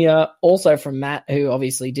question here also from Matt, who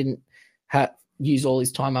obviously didn't use all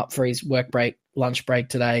his time up for his lunch break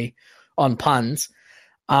today on puns.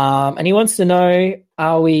 And he wants to know,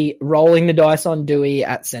 are we rolling the dice on Dewey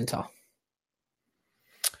at centre?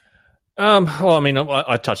 Well, I mean,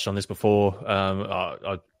 I touched on this before.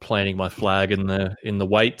 I'm planting my flag in the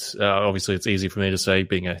weight. Obviously, it's easy for me to say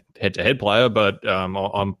being a head-to-head player, but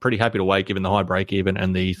I'm pretty happy to wait given the high break-even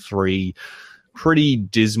and the 3 pretty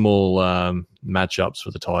dismal matchups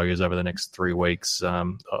for the Tigers over the next 3 weeks.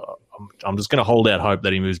 I'm just going to hold out hope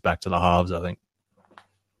that he moves back to the halves, I think.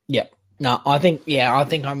 Yeah. No, I think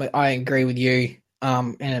I agree with you,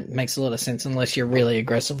 and it makes a lot of sense unless you're really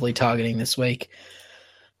aggressively targeting this week.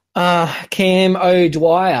 Cam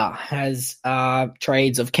O'Dwyer has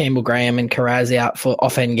trades of Campbell Graham and Karaz out for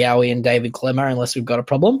Offengawi and David Clemmer, unless we've got a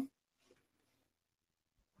problem.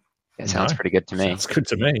 It sounds pretty good to me. Sounds good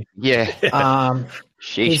to me. Yeah.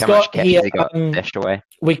 Sheesh, how much cash has he got dashed away?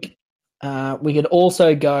 We could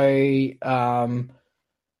also go.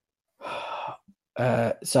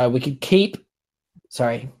 So we could keep,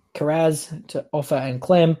 Karaz to Offa and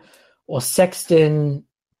Clem, or Sexton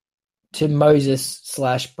to Moses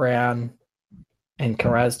 / Brown and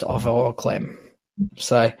Karaz to Offa or Clem.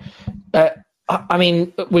 So, I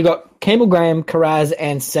mean, we got Campbell Graham, Karaz,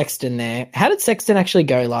 and Sexton there. How did Sexton actually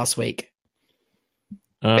go last week?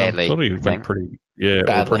 Badly. Probably went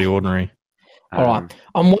pretty ordinary. All right.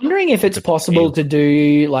 I'm wondering if it's possible to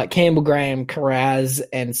do like Campbell Graham, Karaz,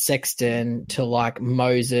 and Sexton to like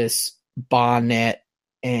Moses, Barnett,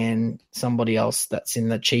 and somebody else that's in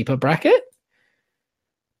the cheaper bracket.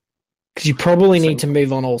 Because you probably need to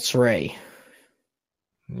move on all 3.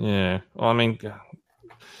 Yeah. Well, I mean,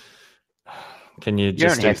 can you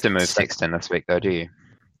just... You don't have to move Sexton this week, though, do you?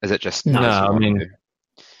 Is it just... No, I mean...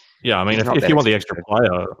 Yeah, I mean, if you want the extra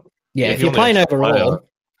player... Yeah, if you're playing overall...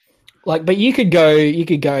 but you could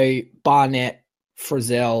go Barnett,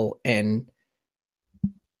 Frizzell, and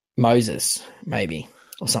Moses, maybe,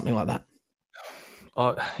 or something like that.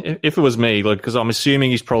 If it was me, because I'm assuming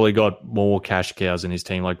he's probably got more cash cows in his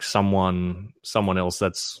team, like someone else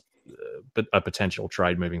that's a potential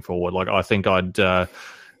trade moving forward. Like I think I'd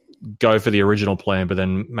go for the original plan, but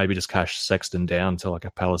then maybe just cash Sexton down to like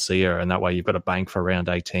a Palacia, and that way you've got a bank for round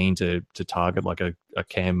 18 to target like a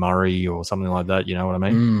Cam Murray or something like that. You know what I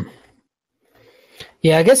mean?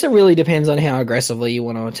 Yeah, I guess it really depends on how aggressively you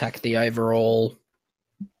want to attack the overall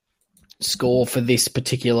score for this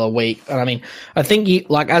particular week. I mean, I think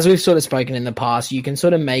as we've sort of spoken in the past, you can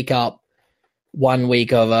sort of make up 1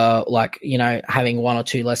 week of having one or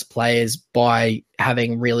two less players by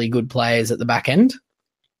having really good players at the back end.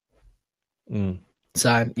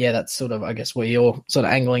 So yeah, that's sort of, I guess, where you're sort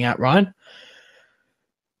of angling at, Ryan.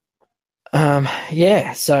 I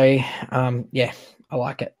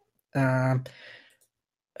like it.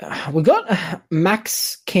 We got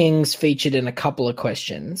Max King's featured in a couple of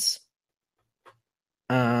questions.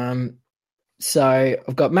 So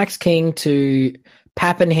I've got Max King to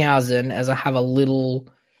Pappenhausen as I have a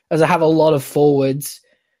lot of forwards,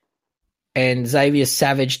 and Xavier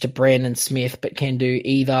Savage to Brandon Smith, but can do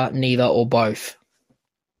either, neither, or both.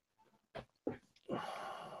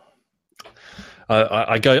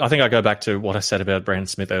 I think I go back to what I said about Brandon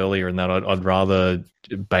Smith earlier, in that I'd rather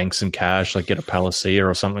bank some cash, like get a Palacia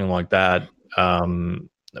or something like that. Even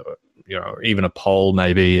a poll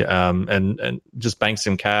maybe, and just bank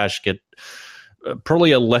some cash, get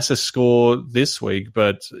probably a lesser score this week.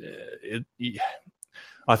 But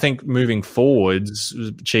I think moving forwards,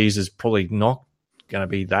 Cheese is probably not going to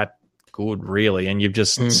be that good, really. And you've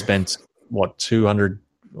just spent, 200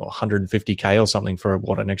 or 150K or something for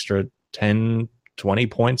an extra 10, 20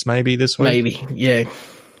 points maybe this week. Maybe, yeah.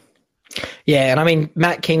 Yeah, and I mean,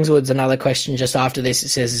 Matt Kingswood's another question just after this. It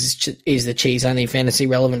says, is the Cheese only fantasy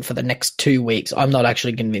relevant for the next 2 weeks? I'm not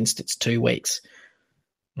actually convinced it's 2 weeks.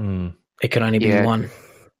 It could only be one.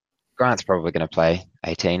 Grant's probably going to play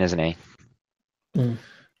 18, isn't he?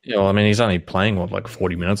 Yeah, well, I mean, he's only playing,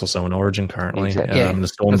 40 minutes or so in Origin currently. Exactly. The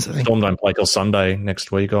Storm don't play till Sunday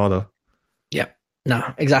next week either. Yep.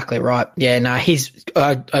 No, exactly right. Yeah, no,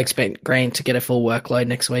 I expect Grant to get a full workload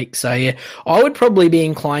next week. So, yeah, I would probably be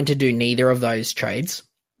inclined to do neither of those trades.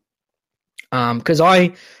 Because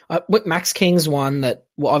with Max King's one that,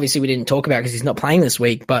 obviously we didn't talk about because he's not playing this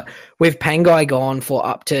week, but with Pangai gone for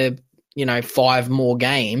up to, 5 more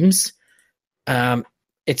games,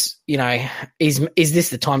 it's, is this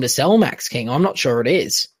the time to sell Max King? I'm not sure it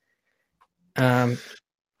is.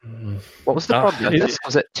 What was the problem?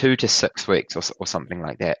 Was it 2 to 6 weeks or something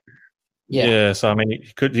like that? Yeah. So I mean,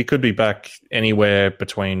 he could be back anywhere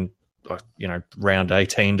between round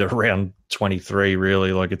 18 to round 23. Really,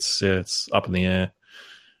 it's up in the air.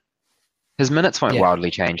 His minutes won't wildly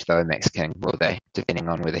change though, Max King, will they? Depending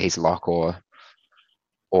on whether he's lock or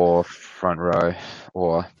front row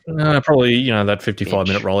or probably that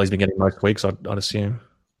 55-minute role he's been getting most weeks. I'd assume.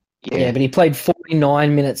 Yeah, but he played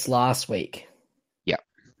 49 minutes last week.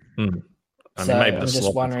 I'm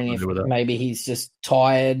just wondering if maybe he's just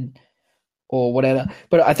tired or whatever.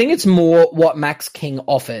 But I think it's more what Max King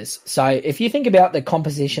offers. So if you think about the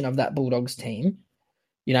composition of that Bulldogs team,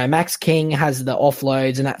 Max King has the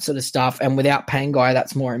offloads and that sort of stuff. And without Pangai,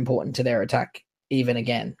 that's more important to their attack even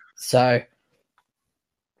again. So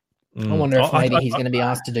I wonder if maybe he's going to be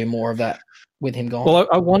asked to do more of that with him gone. Well,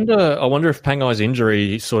 I wonder if Pangai's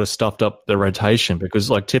injury sort of stuffed up the rotation,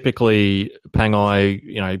 because typically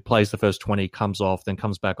Pangai, plays the first 20, comes off, then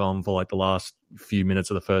comes back on for the last few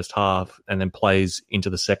minutes of the first half, and then plays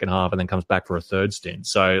into the second half, and then comes back for a third stint.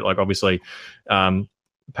 So obviously,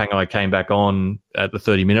 Pangai came back on at the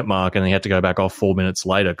 30-minute mark, and he had to go back off 4 minutes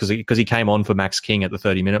later because he came on for Max King at the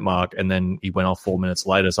 30-minute mark, and then he went off 4 minutes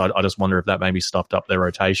later. So I just wonder if that maybe stuffed up their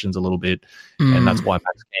rotations a little bit, and that's why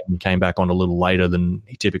Max King came back on a little later than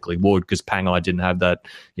he typically would, because Pangai didn't have that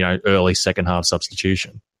early second half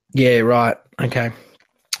substitution. Yeah, right. Okay.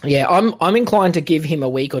 Yeah, I'm inclined to give him a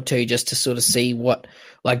week or two just to sort of see what,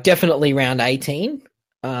 definitely round 18,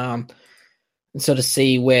 and sort of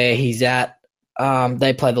see where he's at.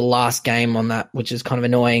 They play the last game on that, which is kind of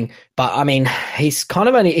annoying. But I mean, he's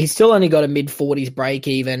still only got a mid-40s break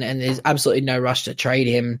even, and there's absolutely no rush to trade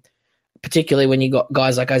him, particularly when you got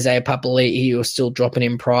guys like Isaiah Papali'i who are still dropping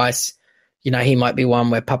in price. He might be one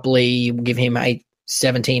where Papali'i will give him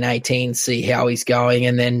 17, 18, see how he's going,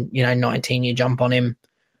 and then 19 you jump on him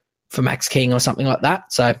for Max King or something like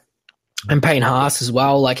that. So, and Payne Haas as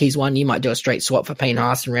well, he's one you might do a straight swap for Payne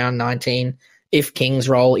Haas in round 19 if King's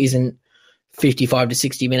role isn't 55 to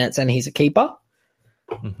 60 minutes and he's a keeper.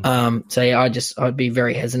 So yeah, I'd be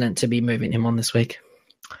very hesitant to be moving him on this week.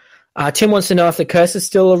 Tim wants to know if the curse is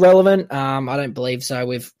still irrelevant. I don't believe so.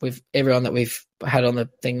 We've everyone that we've had on the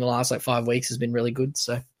thing the last 5 weeks has been really good.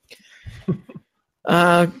 So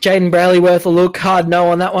Jaden Browley worth a look. Hard no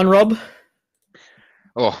on that one, Rob.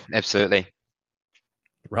 Oh, absolutely.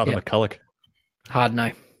 Rather McCulloch. Hard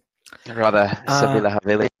no. Rather Sabila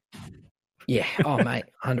Havili. Yeah. Oh, mate,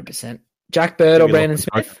 100%. Jack Bird or Brandon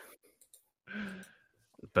Smith?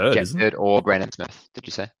 Bird, Jack Bird or Brandon Smith, did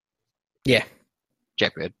you say? Yeah.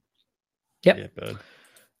 Jack Bird. Yep. Yeah, Bird.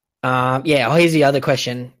 Here's the other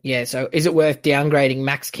question. Yeah, so is it worth downgrading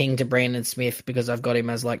Max King to Brandon Smith because I've got him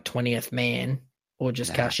as like 20th man, or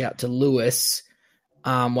just cash out to Lewis,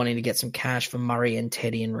 wanting to get some cash for Murray and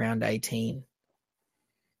Teddy in round 18?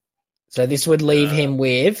 So this would leave him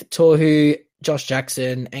with Tohu, Josh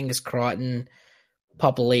Jackson, Angus Crichton,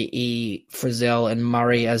 Papali'i, Frizzell, and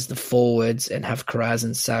Murray as the forwards, and have Kiraz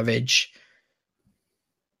and Savage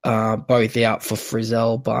both out for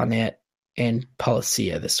Frizzell, Barnett, and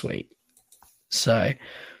Palacia this week. So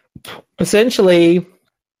essentially,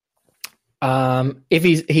 if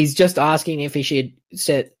he's just asking if he should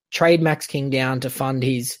trade Max King down to fund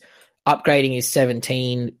his upgrading his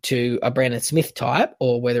 17 to a Brandon Smith type,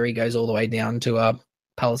 or whether he goes all the way down to a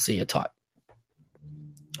Palacia type.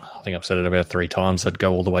 I think I've said it about 3 times. I'd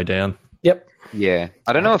go all the way down. Yep. Yeah,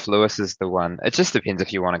 I don't know if Lewis is the one. It just depends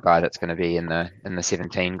if you want a guy that's going to be in the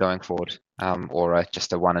 17 going forward, or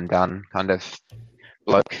just a one and done kind of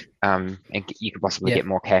bloke. And you could possibly get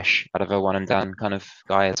more cash out of a one and done kind of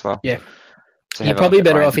guy as well. Yeah, so you're probably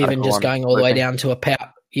better off even just going all the way down to a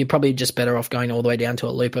power. You're probably just better off going all the way down to a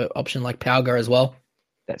looper option like Pauga as well.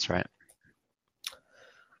 That's right.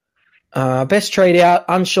 Best trade out,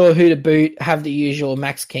 unsure who to boot, have the usual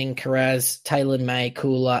Max King, Kiraz, Taylor May,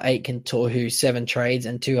 Kula, Aitken, Tohu, 7 trades,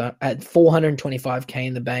 and 2 at 425k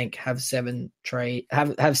in the bank, have 7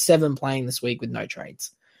 playing this week with no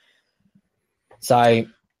trades. So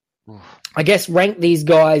I guess rank these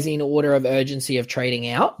guys in order of urgency of trading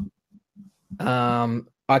out.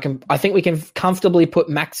 I think we can comfortably put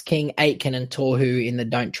Max King, Aitken, and Tohu in the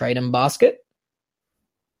don't trade them basket.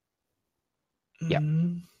 Yep.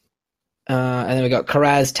 And then we got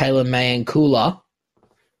Kiraz, Taylor May, and Kula.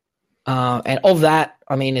 And of that,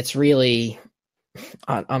 I mean, it's really,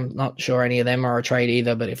 I'm not sure any of them are a trade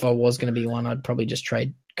either, but if I was going to be one, I'd probably just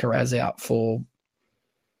trade Kiraz out for.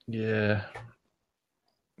 Yeah.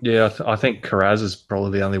 Yeah, I think Kiraz is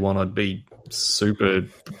probably the only one I'd be super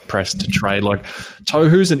pressed to trade. Like,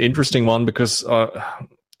 Tohu's an interesting one because,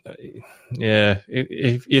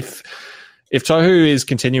 if Tohu is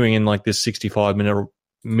continuing in like this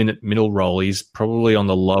 65-minute middle role, he's probably on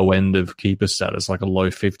the low end of keeper status, like a low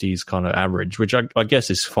 50s kind of average, which I guess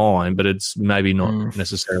is fine, but it's maybe not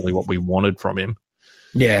necessarily what we wanted from him.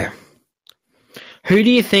 Yeah. Who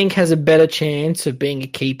do you think has a better chance of being a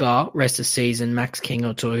keeper rest of season, Max King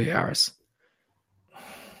or Tohu Harris?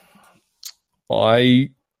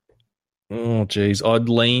 I'd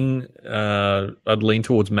lean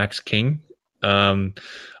towards Max King.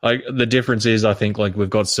 The difference is, I think, like,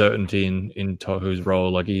 we've got certainty in Tohu's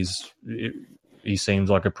role. Like, he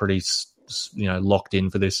seems like a pretty, locked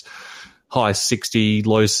in for this high 60,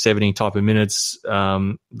 low 70 type of minutes,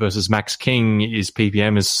 versus Max King. His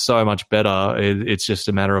PPM is so much better. It's just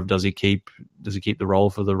a matter of does he keep the role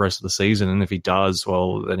for the rest of the season, and if he does,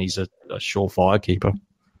 well, then he's a surefire keeper.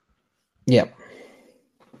 Yep.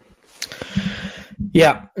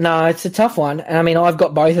 Yeah, no, it's a tough one. And I mean, I've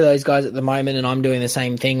got both of those guys at the moment, and I'm doing the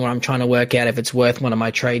same thing where I'm trying to work out if it's worth one of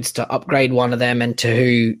my trades to upgrade one of them and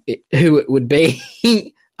to who it would be.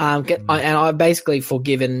 And I've basically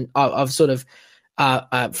I've sort of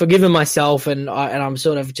forgiven myself, and I'm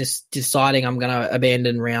sort of just deciding I'm going to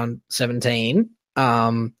abandon round 17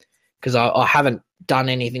 because I haven't done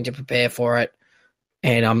anything to prepare for it,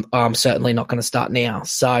 and I'm certainly not going to start now.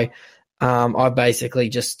 So I've basically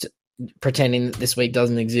just pretending that this week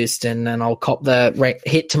doesn't exist, and then I'll cop the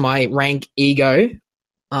hit to my rank ego,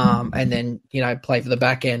 and then play for the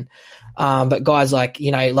back end. But guys like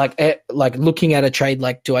looking at a trade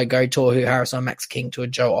like, do I go Tohu Harris or Max King to a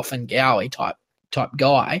Joe Offengowie type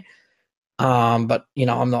guy? But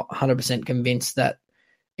I'm not 100% convinced that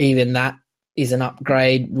even that is an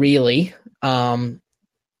upgrade really,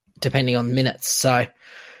 depending on minutes. So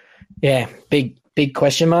yeah, big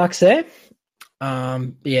question marks there.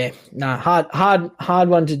 Hard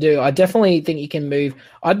one to do. I definitely think you can move.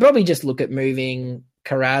 I'd probably just look at moving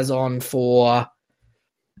Kiraz on for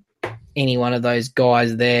any one of those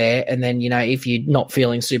guys there, and then if you're not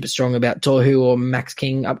feeling super strong about Tohu or Max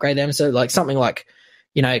King, upgrade them. So like something like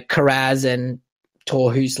Kiraz and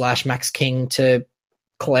Tohu / Max King to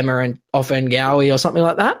Clemmer and Offengowie or something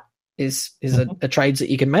like that is a trades that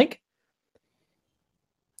you can make.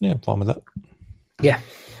 Yeah, I'm fine with that. Yeah.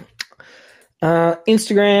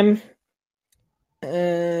 Instagram,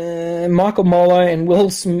 Michael Molo and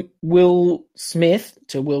Will Smith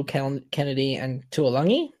to Will Kennedy and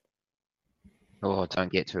Tuolangi. Oh,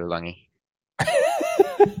 don't get Tuolangi.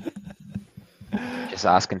 Just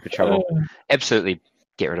asking for trouble. Absolutely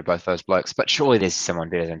get rid of both those blokes, but surely there's someone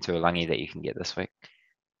better than Tuolangi that you can get this week.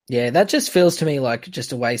 Yeah, that just feels to me like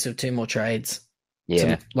just a waste of 2 more trades.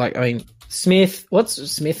 Yeah. Smith, what's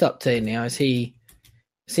Smith up to now? Is he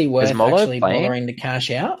worth actually bothering to cash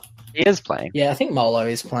out? He is playing. Yeah, I think Molo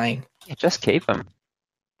is playing. Yeah, just keep him.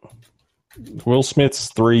 Will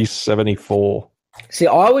Smith's 374. See,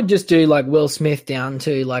 I would just do like Will Smith down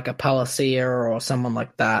to like a Palacia or someone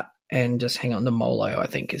like that and just hang on to Molo, I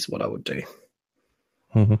think is what I would do.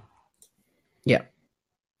 Mm-hmm. Yeah.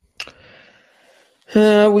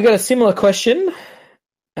 We got a similar question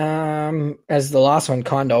as the last one,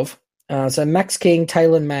 kind of. So Max King,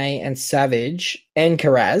 Taylor May, and Savage, and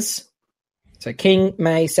Carraz. So King,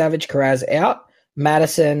 May, Savage, Carraz out.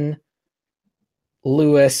 Madison,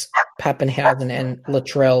 Lewis, Pappenhausen, and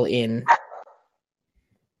Latrell in.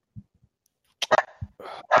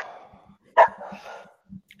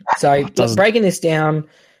 So breaking this down,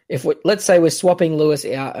 let's say we're swapping Lewis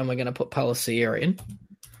out and we're going to put Palacia in,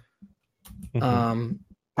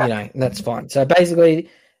 that's fine. So basically,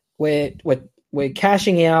 we're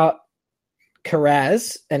cashing out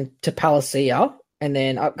Carraz and to Palacia, and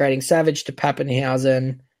then upgrading Savage to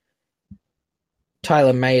Pappenhausen,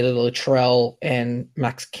 Taylor May to Latrell, and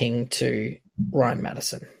Max King to Ryan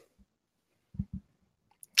Madison.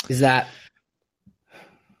 Is that?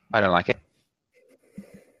 I don't like it.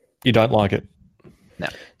 You don't like it? No.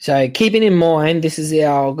 So keeping in mind, this is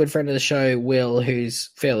our good friend of the show, Will,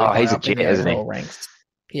 who's fairly high he's up in the overall ranks.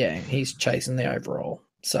 Yeah, he's chasing the overall.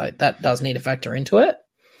 So that does need to factor into it.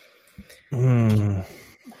 Oh,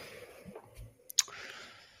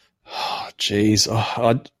 jeez.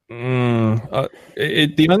 I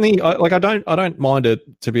don't mind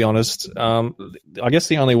it, to be honest. I guess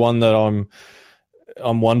the only one that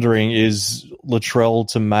I'm wondering is Latrell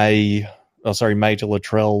to May. May to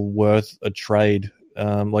Latrell worth a trade.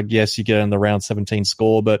 Yes, you get in the round 17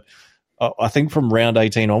 score, but I think from round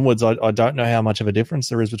 18 onwards, I don't know how much of a difference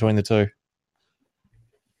there is between the two.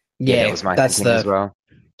 Yeah, that was my thinking as well.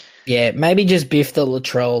 Yeah, maybe just biff the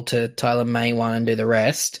Latrell to Taylor May one and do the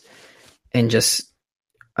rest, and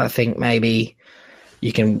I think maybe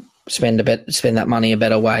you can spend that money a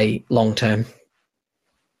better way long term.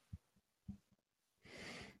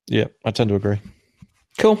 Yeah, I tend to agree.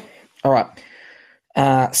 Cool. All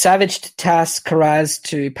right. Savage to Tass, Carraz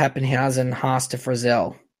to Pappenhausen, Haas to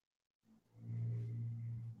Frizzell.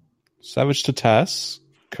 Savage to Tass,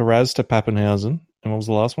 Carraz to Pappenhausen, and what was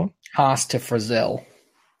the last one? Haas to Frizzell.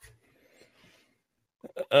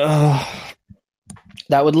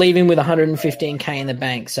 That would leave him with 115k in the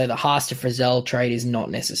bank, so the Haas to Frizzell trade is not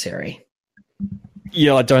necessary.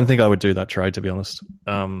 Yeah, I don't think I would do that trade, to be honest.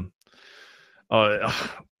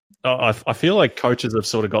 I feel like coaches have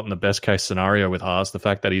sort of gotten the best case scenario with Haas. The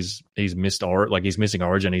fact that he's missed he's missing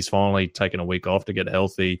Origin. He's finally taken a week off to get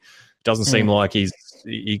healthy. Doesn't seem like he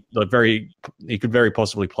could very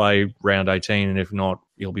possibly play round 18, and if not,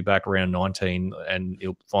 he'll be back around 19, and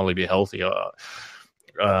he'll finally be healthy.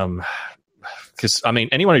 Because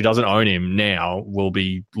anyone who doesn't own him now will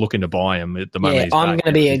be looking to buy him at the moment. Yeah, I'm going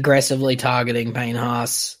to be aggressively targeting Payne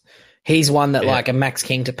Haas. He's one that like a Max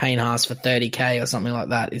King to Payne Haas for 30k or something like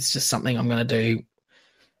that. It's just something I'm going to do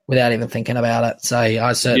without even thinking about it. So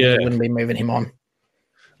I certainly wouldn't be moving him on.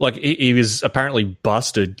 Like he was apparently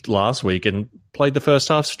busted last week and played the first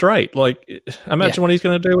half straight. Like imagine what he's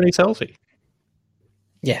going to do when he's healthy.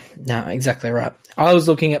 Yeah, no, exactly right. I was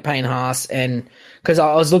looking at Payne Haas, and because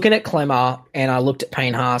I was looking at Clemmer and I looked at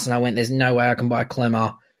Payne Haas and I went, there's no way I can buy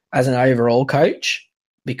Clemmer as an overall coach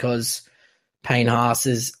because Payne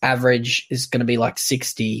Haas's average is going to be like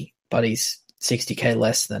 60, but he's 60k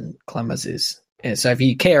less than Clemmer's is. Yeah, so if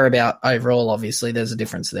you care about overall, obviously there's a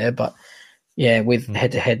difference there, but yeah, with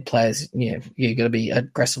head-to-head players, you're going to be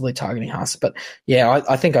aggressively targeting Haas. But yeah,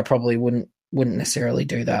 I think I probably wouldn't necessarily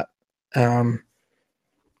do that. And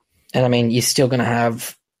you're still going to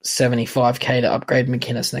have 75k to upgrade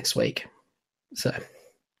McInnes next week. So,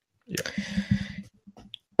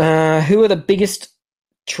 who are the biggest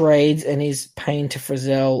trades, and is Payne to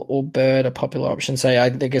Frizzell or Bird a popular option? So I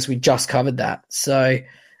guess we just covered that. So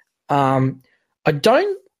I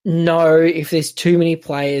don't know if there's too many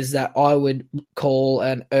players that I would call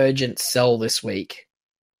an urgent sell this week.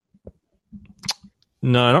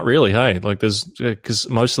 No, not really. Hey, because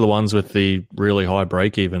most of the ones with the really high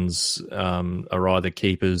break evens are either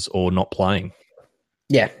keepers or not playing.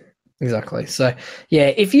 Yeah, exactly. So, yeah,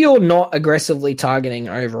 if you're not aggressively targeting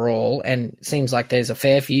overall, and it seems like there's a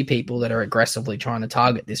fair few people that are aggressively trying to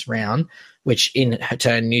target this round, which in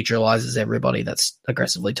turn neutralizes everybody that's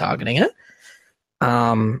aggressively targeting it.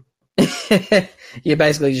 You're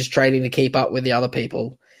basically just trading to keep up with the other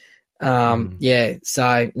people. Yeah,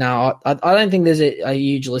 so no, I don't think there's a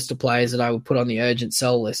huge list of players that I would put on the urgent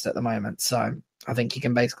sell list at the moment. So I think you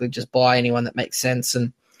can basically just buy anyone that makes sense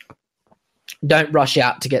and don't rush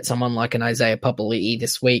out to get someone like an Isaiah Papali'i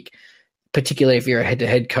this week, particularly if you're a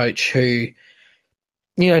head-to-head coach who,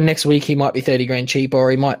 next week he might be 30 grand cheaper,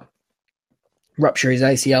 or he might rupture his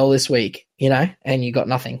ACL this week, and you got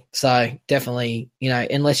nothing. So definitely,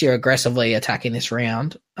 unless you're aggressively attacking this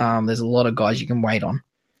round, there's a lot of guys you can wait on.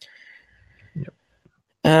 Yep.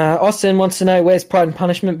 Austin wants to know, where's Pride and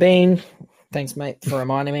Punishment been? Thanks, mate, for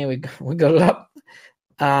reminding me. We got it up.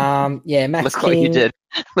 Max Look King. what you did.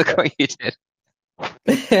 Look what you did.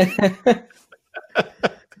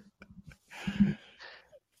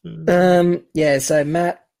 So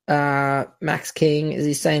Max King, is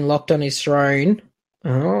he saying locked on his throne?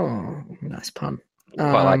 Oh, nice pun.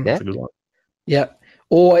 Quite like that. That's a good one. Yep.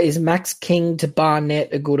 Or is Max King to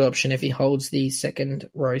Barnett a good option if he holds the second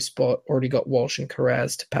row spot? Already got Walsh and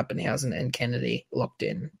Carraz to Pappenhausen and Kennedy locked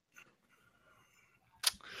in.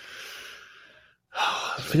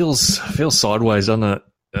 Feels sideways, doesn't it?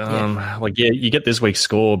 You get this week's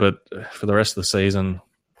score, but for the rest of the season,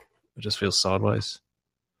 it just feels sideways.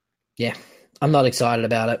 Yeah, I'm not excited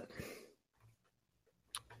about it.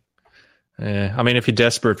 Yeah, I mean, if you're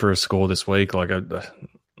desperate for a score this week,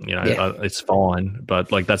 it's fine. But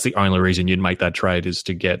that's the only reason you'd make that trade is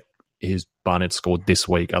to get his Barnett score this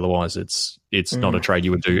week. Otherwise, it's not a trade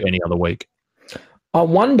you would do any other week. I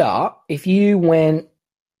wonder if you went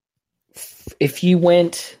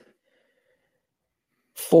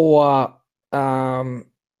for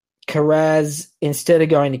Carraz instead of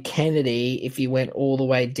going to Kennedy, if you went all the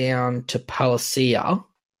way down to Palacia,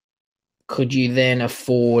 could you then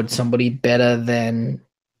afford somebody better than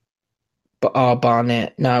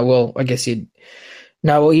Barnett? No, well, I guess you'd.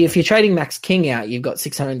 No, well, if you're trading Max King out, you've got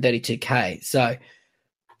 632K. So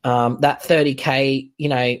that 30K,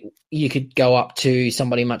 you could go up to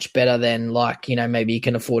somebody much better than maybe you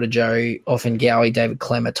can afford a Joe Offengowie, David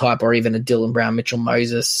Klemmer type, or even a Dylan Brown, Mitchell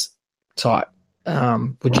Moses type.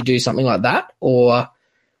 Would you do something like that, or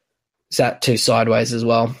is that too sideways as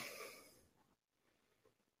well?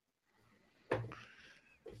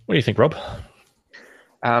 What do you think, Rob?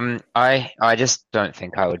 I just don't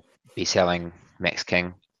think I would be selling Max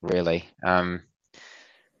King, really.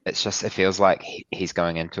 It feels like he's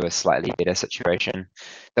going into a slightly better situation.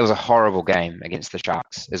 There was a horrible game against the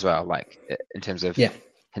Sharks as well, in terms of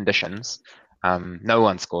conditions. No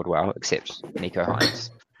one scored well except Nico Hines.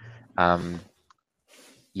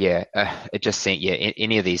 It just seemed,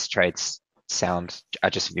 any of these trades are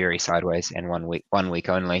just very sideways and one week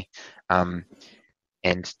only.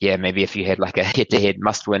 Maybe if you had a head-to-head,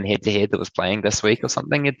 must-win head-to-head that was playing this week or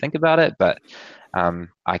something, you'd think about it. But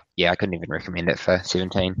I couldn't even recommend it for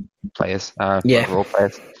 17 players. Overall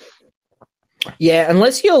players. Yeah,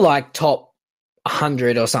 unless you're top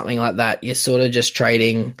 100 or something like that, you're sort of just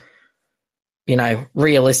trading.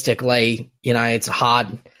 Realistically, it's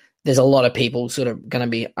hard. There's a lot of people sort of going to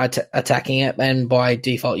be attacking it, and by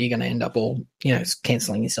default, you're going to end up all,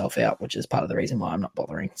 cancelling yourself out, which is part of the reason why I'm not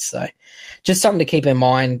bothering. So just something to keep in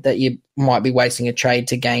mind, that you might be wasting a trade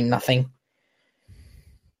to gain nothing.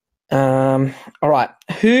 All right.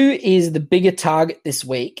 Who is the bigger target this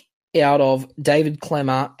week out of David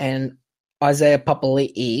Klemmer and Isaiah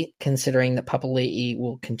Papali'i, considering that Papali'i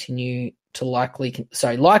will continue to likely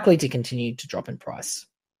to continue to drop in price?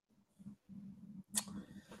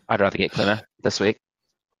 I'd rather get Klemmer this week.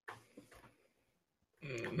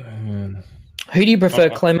 Who do you prefer,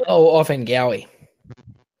 Klemmer or Offengowie?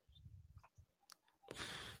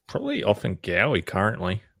 Probably Offengowie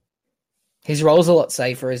currently. His role's a lot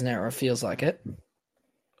safer, isn't it? Or it feels like it.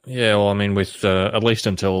 Yeah, well, I mean, with at least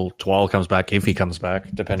until Twile comes back, if he comes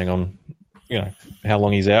back, depending on how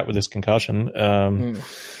long he's out with this concussion.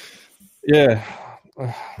 Yeah,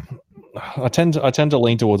 I tend to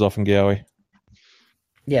lean towards Offengowie.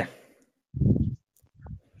 Yeah,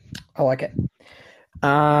 I like it.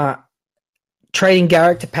 Trading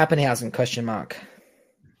Garrick to Pappenhausen? Question mark.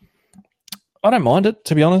 I don't mind it,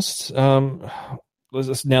 to be honest. Now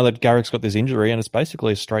that Garrick's got this injury, and it's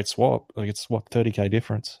basically a straight swap. It's 30K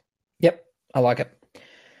difference. Yep, I like it.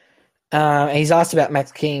 He's asked about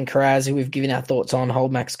Max King and Carraz, who we've given our thoughts on.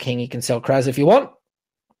 Hold Max King. You can sell Carraz if you want.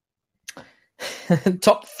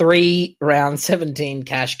 Top 3 round 17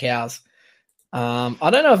 cash cows. I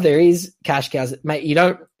don't know if there is cash cows. Mate,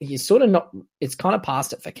 you're sort of not, it's kind of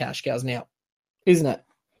past it for cash cows now, isn't it?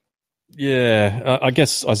 Yeah, I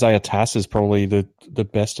guess Isaiah Tass is probably the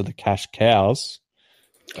best of the cash cows.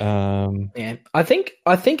 Yeah, I think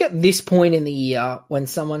at this point in the year, when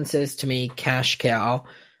someone says to me cash cow,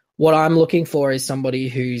 what I'm looking for is somebody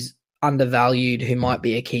who's undervalued, who might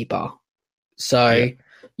be a keeper. So,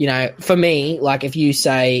 for me, if you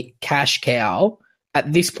say cash cow,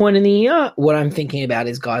 at this point in the year, what I'm thinking about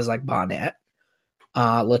is guys like Barnett,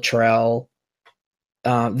 Latrell,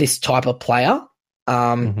 this type of player.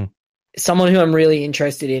 Someone who I'm really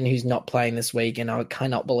interested in who's not playing this week, and I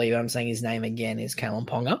cannot believe I'm saying his name again, is Kalen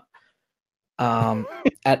Ponga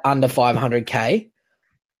at under 500K.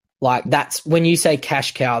 Like, that's when you say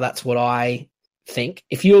cash cow, that's what I think.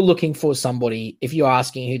 If you're looking for somebody, if you're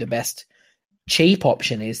asking who the best cheap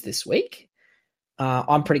option is this week,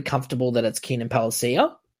 I'm pretty comfortable that it's Keenan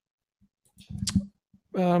Palacia.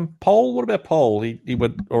 Pole, what about Pole? He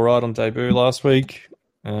went all right on debut last week.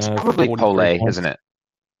 It's probably Pole, isn't it?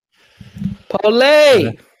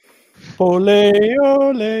 Pole!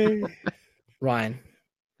 Ole. Ryan,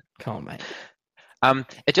 come on, mate.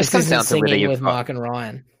 It just comes down to whether you've with got, Mark and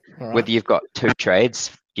Ryan. Right. whether you've got two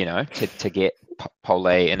trades, to get Pole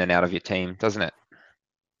in and out of your team, doesn't it?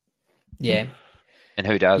 Yeah. And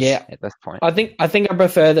who does at this point? I think I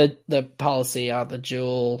prefer the policy, the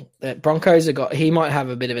dual that Broncos have got. He might have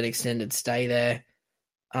a bit of an extended stay there.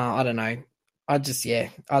 I don't know.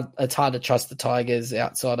 It's hard to trust the Tigers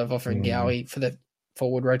outside of offering Gowie for the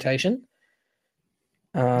forward rotation.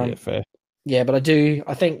 Fair. Yeah, but I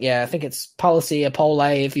think it's policy a Pole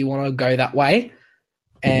if you want to go that way,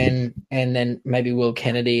 and then maybe Will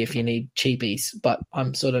Kennedy if you need cheapies. But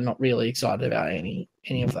I'm sort of not really excited about any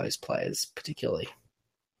of those players particularly.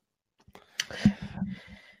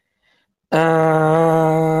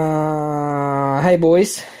 Hey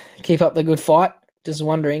boys, keep up the good fight. Just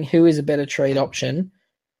wondering who is a better trade option.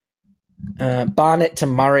 Barnett to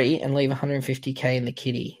Murray and leave 150k in the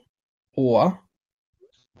kitty, or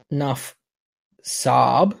Nuff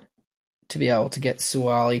Saab to be able to get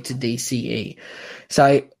Suwali to DCE.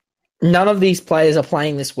 So none of these players are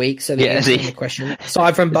playing this week, so the answer to the question,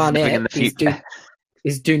 aside from Barnett,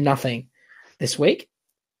 is do nothing this week.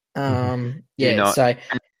 So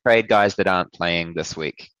trade guys that aren't playing this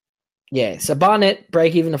week. Yeah, so Barnett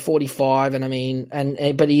break even to 45, and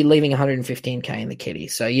but you're leaving 115k in the kitty,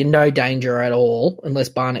 so you're no danger at all unless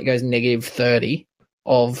Barnett goes negative 30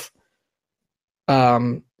 of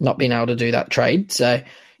not being able to do that trade. So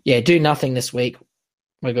yeah, do nothing this week,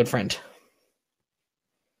 my good friend.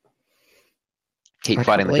 Keep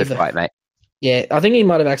fighting the good fight, mate. Yeah, I think he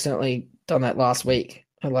might have accidentally done that last week.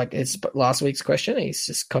 Like, it's last week's question. He's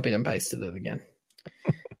just copied and pasted it again.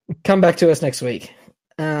 Come back to us next week.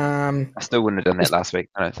 I still wouldn't have done that last week,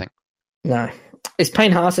 I don't think. No. Is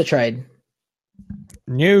Payne Haas a trade?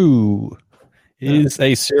 No. It is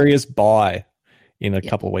a serious buy in a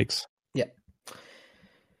couple of weeks. Yeah.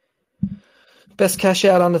 Best cash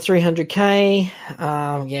out under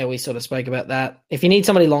 300k. We sort of spoke about that. If you need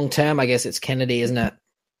somebody long term, I guess it's Kennedy, isn't it?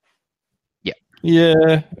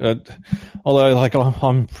 Yeah, although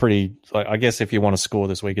I'm pretty. I guess if you want to score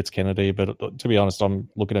this week, it's Kennedy. But to be honest, I'm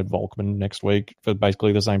looking at Volkman next week for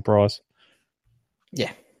basically the same price.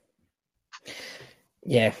 Yeah.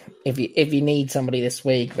 If you need somebody this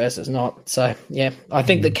week versus not, so yeah, I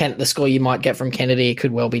think the score you might get from Kennedy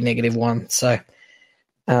could well be -1. So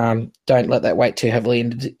don't let that weight too heavily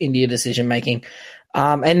into your decision making.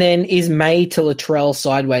 And then is May to Latrell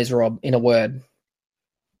sideways, Rob? In a word.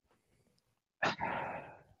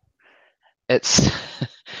 It's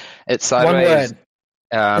sideways.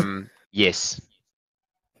 One word. Yes.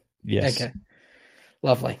 Okay.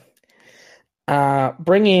 Lovely.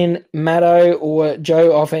 Bring in Maddo or Joe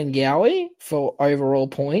Offengawi for overall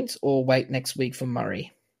points, or wait next week for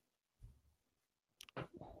Murray.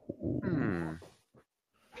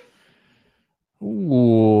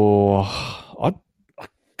 Ooh, I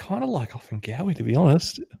kind of like Offengawi, to be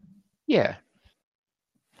honest. Yeah,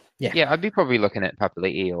 I'd be probably looking at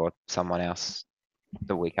Papali'i or someone else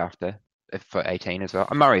the week after for 18 as well.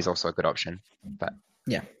 Murray's also a good option, but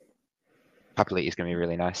Papali'i is going to be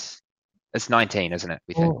really nice. It's 19, isn't it?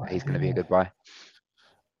 We think he's going to be a good buy.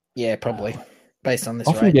 Yeah, probably based on this.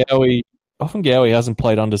 Offengawi hasn't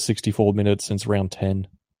played under 64 minutes since round 10.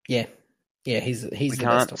 Yeah, he's. We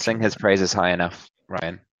can't sing his praises high enough,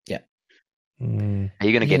 Ryan. Yeah. Are you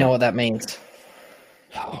going to get? You know what that means.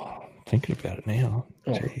 Thinking about it now.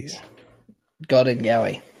 Jeez. God and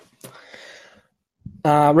Gowie.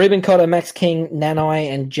 Ruben Cotter, Max King,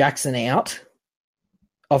 Nanai, and Jackson out.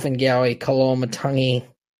 Offengawi, Kalor, Matangi,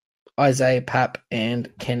 Isaiah Papp,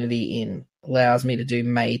 and Kennedy in. Allows me to do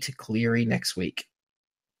May to Cleary next week.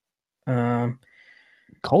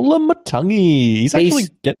 Kola Matangi. He's actually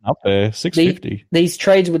getting up there. 650. These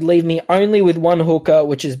trades would leave me only with one hooker,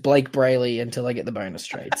 which is Blake Brayley, until I get the bonus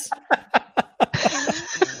trades.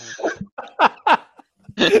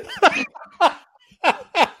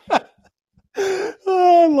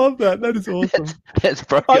 Oh, I love that. That is awesome. That's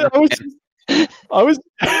broken. I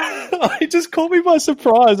just caught me by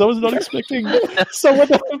surprise. I was not expecting someone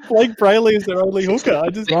to have Blake Brayley as their only hooker.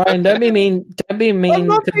 Ryan, don't be mean. Don't be mean. I'm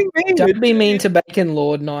not being mean. Don't be mean to Bacon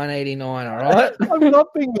Lord 989. All right. I'm not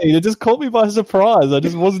being mean. It just caught me by surprise. I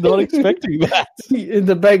just was not expecting that.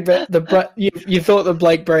 You thought the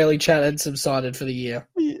Blake Brayley chat had subsided for the year.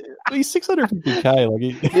 Yeah, he's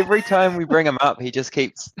 650k. Every time we bring him up, he just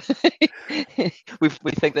keeps. we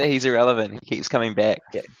think that he's irrelevant. He keeps coming back.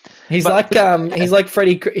 Yeah. He's like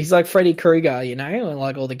Freddy Krueger, you know, and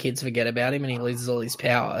like all the kids forget about him and he loses all his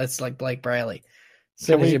power. It's like Blake Brayley.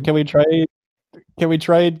 So can we trade? Can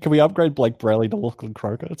we upgrade Blake Brayley to Lachlan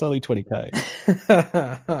Croker? It's only 20k.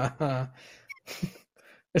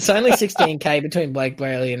 It's only 16k between Blake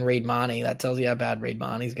Brayley and Reed Marnie. That tells you how bad Reed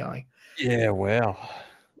Marnie's going. Yeah, wow.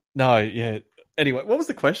 No, yeah. Anyway, what was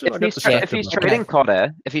the question? If he's trading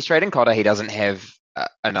Cotter, he doesn't have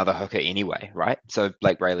another hooker anyway, right? So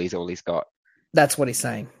Blake Brayley's all he's got. That's what he's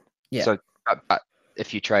saying. Yeah. So, but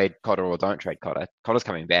if you trade Cotter or don't trade Cotter, Cotter's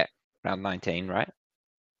coming back around 19, right?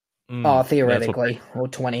 Theoretically, or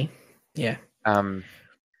 20. Yeah.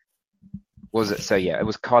 Was it? So yeah, it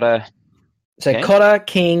was Cotter. So King? Cotter,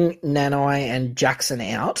 King, Nanai, and Jackson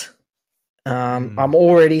out. I'm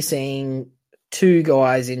already seeing 2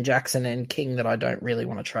 guys in Jackson and King that I don't really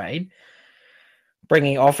want to trade.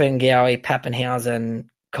 Bringing Offengowie, Pappenhausen,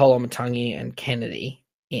 Kolomatangi, and Kennedy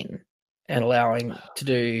in and allowing to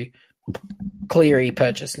do Cleary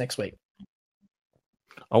purchase next week.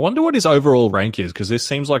 I wonder what his overall rank is, because this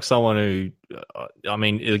seems like someone who,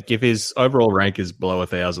 if his overall rank is below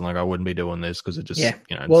 1,000, like I wouldn't be doing this because it just,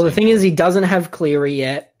 Well, the thing is, he doesn't have Cleary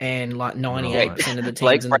yet, and like 98% of the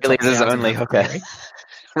teams in the top is his only hooker.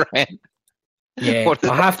 Right. Yeah,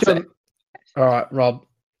 I have to. All right, Rob,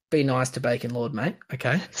 be nice to Bacon Lord, mate.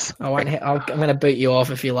 Okay, I won't. I'm going to boot you off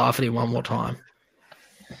if you laugh at him one more time.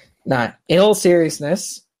 No, in all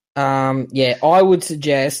seriousness. I would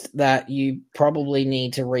suggest that you probably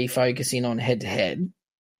need to refocus in on head-to-head,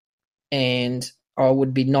 and I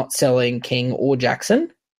would be not selling King or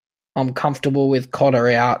Jackson. I'm comfortable with Cotter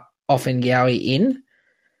out, Offengowie in,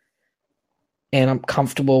 and I'm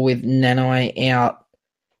comfortable with Nanai out,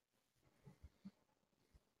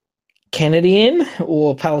 Kennedy in,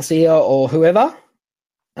 or Palacia or whoever.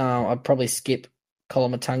 I'd probably skip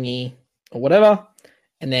Kolomatangi or whatever.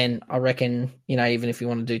 And then I reckon, even if you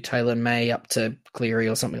want to do Taylor May up to Cleary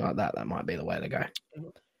or something like that, that might be the way to go.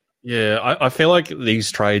 Yeah, I feel like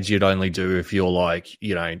these trades you'd only do if you're like,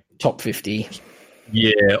 top 50.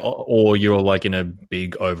 Yeah, or you're like in a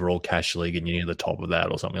big overall cash league and you're near the top of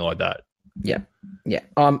that or something like that. Yeah.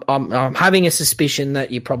 I'm having a suspicion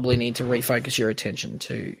that you probably need to refocus your attention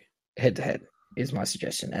to head-to-head is my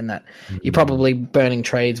suggestion, and that you're probably burning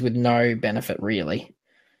trades with no benefit really.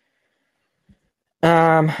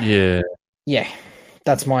 Yeah,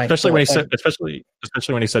 that's my especially when he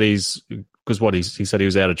said he's because he said he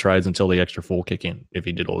was out of trades until the extra 4 kick in if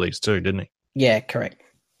he did all these too, didn't he? Yeah, correct.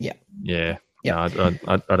 Yeah. No, I don't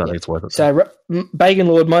think it's worth it. So Bacon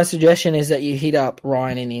Lord, my suggestion is that you hit up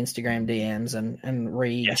Ryan in the Instagram DMs and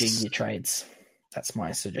rejig your trades. That's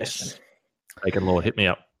my suggestion. Yes. Bacon Lord, hit me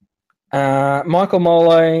up. Michael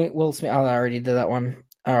Molo, Will Smith. I already did that one.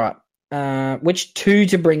 All right. Which 2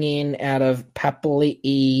 to bring in out of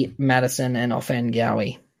Papali'i, Madison, and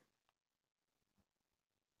Offengowie?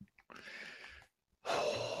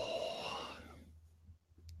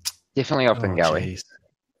 Definitely Offengowie.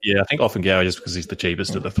 Yeah, I think Offengowie just because he's the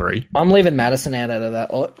cheapest of the 3. I'm leaving Madison out of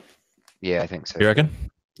that lot. Yeah, I think so. You reckon?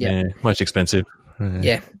 Yeah. Most expensive.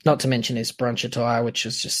 Yeah, not to mention his brunch attire, which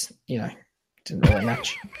is just, didn't really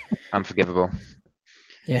match. Unforgivable.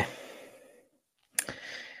 Yeah.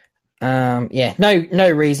 No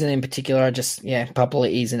reason in particular. I just,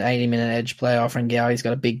 Papali'i's an 80-minute edge player. Offengowie's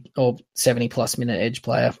got a big, or 70-plus minute edge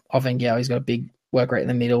player. Offengowie's got a big work rate in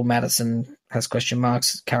the middle. Madison has question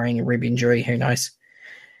marks, carrying a rib injury. Who knows?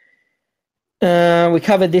 We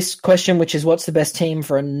covered this question, which is what's the best team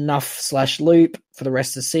for a Nuff/Loop for the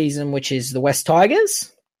rest of the season, which is the West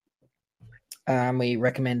Tigers. We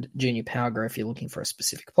recommend Junior Pauga if you're looking for a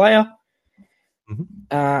specific player.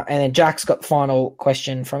 And then Jack's got the final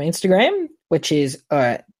question from Instagram, which is,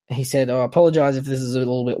 he said, I apologize if this is a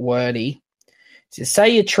little bit wordy. He says, say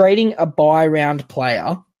you're trading a buy round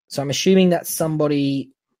player. So I'm assuming that's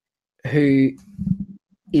somebody who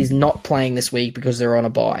is not playing this week because they're on a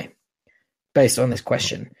buy, based on this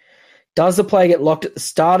question. Does the player get locked at the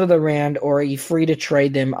start of the round, or are you free to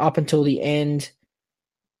trade them up until the end,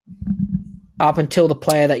 up until the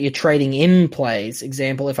player that you're trading in plays?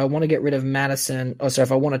 Example, if I want to get rid of Madison,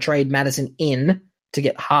 if I want to trade Madison in to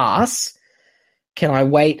get Haas, can I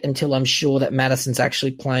wait until I'm sure that Madison's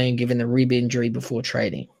actually playing given the rib injury before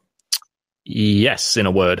trading? Yes, in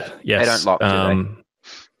a word. Yes. They don't lock, do they?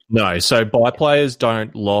 No, so buy players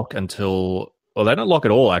don't lock until, well, they don't lock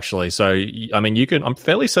at all, actually. So, I mean, I'm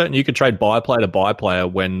fairly certain you could trade buy player to buy player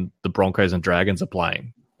when the Broncos and Dragons are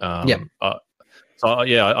playing. I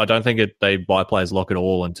don't think they buy players lock at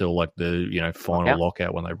all until like the final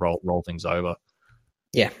lockout when they roll things over.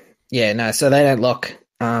 No, so they don't lock.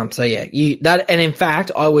 And in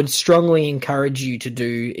fact, I would strongly encourage you to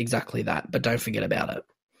do exactly that, but don't forget about it.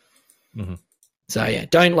 Mm-hmm. So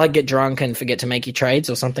don't like get drunk and forget to make your trades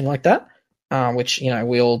or something like that, which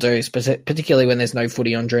we all do, particularly when there's no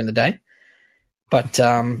footy on during the day. But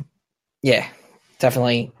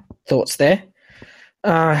definitely thoughts there.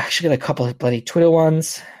 I should get a couple of bloody Twitter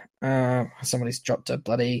ones. Somebody's dropped a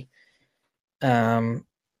bloody pun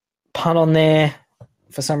on there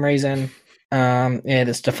for some reason.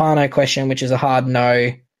 The Stefano question, which is a hard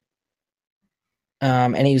no.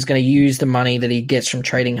 And he was going to use the money that he gets from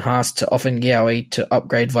trading Haas to Offengawi to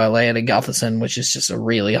upgrade Vilea to Gutherson, which is just a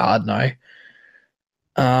really hard no.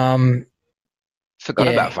 Forgot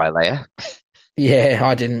about Vilea. Yeah,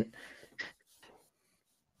 I didn't.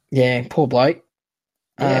 Yeah, poor bloke.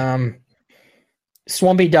 Yeah.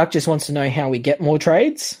 Swampy Duck just wants to know how we get more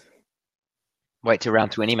trades. Wait till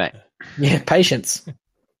round 20, mate. Yeah, patience.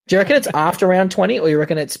 Do you reckon it's after round 20 or you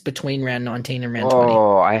reckon it's between round 19 and round 20?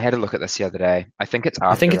 Oh, I had a look at this the other day. I think it's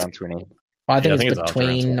after round 20. I think it's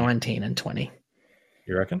between 19 and 20.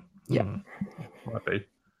 You reckon? Yeah. Might be.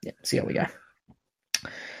 Yeah, see how we go.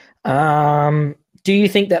 Do you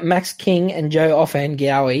think that Max King and Joe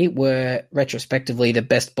Offengawi were retrospectively the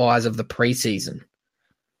best buys of the preseason?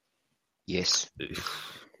 Yes.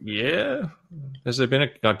 Yeah. Has there been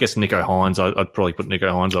I guess Nico Hines. I'd probably put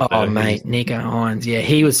Nico Hines up there. Oh, mate, Nico Hines. Yeah,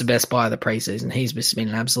 he was the best buy of the preseason. He's just been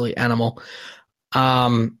an absolute animal.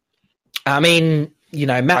 I mean,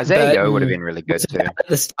 Matt Isaiah Burton would have been really good too at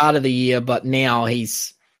the start of the year, but now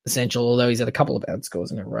he's essential, although he's had a couple of bad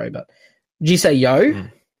scores in a row. But did you say Yo?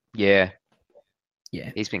 Yeah.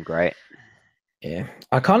 Yeah. He's been great. Yeah.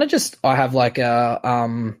 I kind of I have like I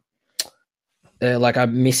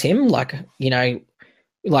miss him. Like I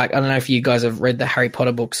don't know if you guys have read the Harry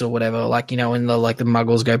Potter books or whatever, when the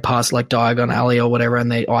muggles go past like Diagon Alley or whatever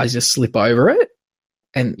and their eyes just slip over it.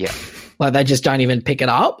 And they just don't even pick it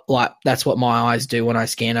up. Like that's what my eyes do when I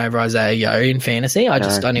scan over Isaiah Yo in fantasy. I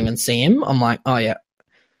just don't even see him. I'm like, oh yeah.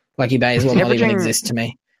 Like he may as well not even exist to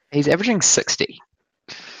me. He's averaging 60.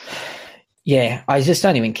 Yeah, I just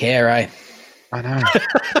don't even care, eh? I know.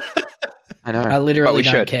 I literally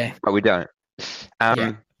don't care. But we don't.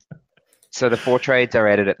 So the 4 trades are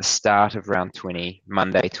added at the start of round 20,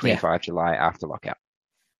 Monday, 25 July after lockout.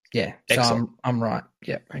 Yeah, excellent. So I'm right.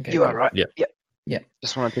 Yeah, okay. You are right. Yeah.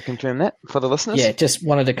 Just wanted to confirm that for the listeners. Yeah, just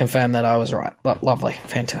wanted to confirm that I was right. Lovely,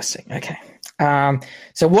 fantastic. Okay.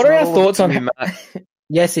 So what are our thoughts on?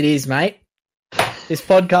 Yes, it is, mate. This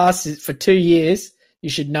podcast is for 2 years. You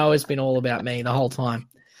should know it's been all about me the whole time.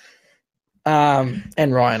 And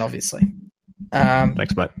Ryan, obviously.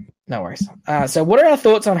 Thanks, mate. No worries. So what are our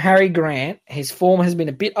thoughts on Harry Grant? His form has been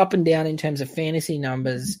a bit up and down in terms of fantasy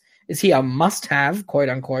numbers. Is he a must-have,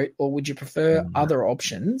 quote-unquote, or would you prefer other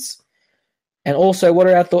options? And also, what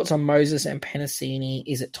are our thoughts on Moses and Penasini?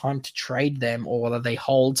 Is it time to trade them, or are they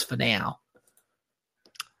holds for now?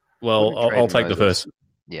 Well, I'll take the first.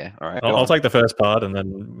 Yeah, all right. I'll take the first part, and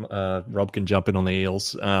then Rob can jump in on the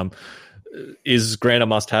Eels. Is Grant a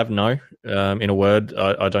must-have? No. In a word,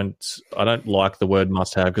 I don't like the word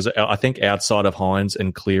must-have because I think outside of Hines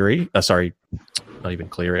and Cleary, not even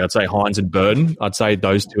Cleary, I'd say Hines and Burton. I'd say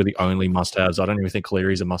those two are the only must-haves. I don't even think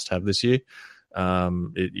Cleary's a must-have this year.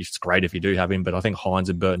 It's great if you do have him, but I think Hines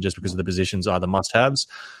and Burton, just because of the positions, are the must-haves.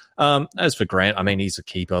 As for Grant, I mean, he's a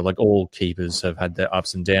keeper. Like all keepers have had their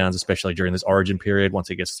ups and downs, especially during this Origin period. Once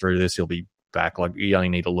he gets through this, he'll be back. Like you only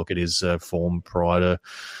need to look at his form prior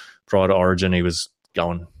to Origin. He was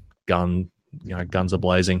going guns are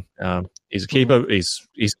blazing. He's a keeper. He's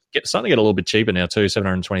starting to get a little bit cheaper now too,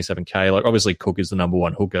 $727K. Like obviously Cook is the number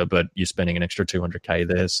one hooker, but you're spending an extra $200K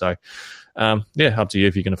there. So up to you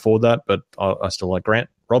if you can afford that. But I still like Grant.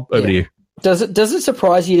 Rob, over to you. Does it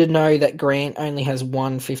surprise you to know that Grant only has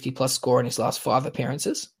 150+ score in his last 5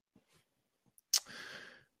 appearances?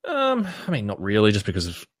 I mean, not really, just because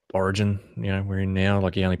of Origin. We're in now.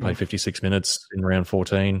 Like he only played 56 minutes in round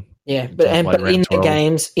 14. Yeah, but in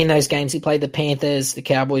those games, he played the Panthers, the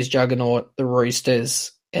Cowboys juggernaut, the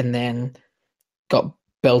Roosters, and then got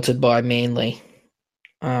belted by Manly.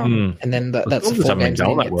 And then that's the 4 games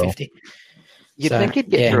he get 50. You'd think he'd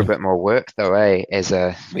get through a bit more work, though, as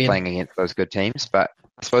playing against those good teams. But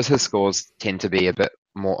I suppose his scores tend to be a bit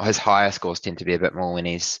more. His higher scores tend to be a bit more when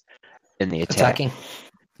he's in the attack. Attacking.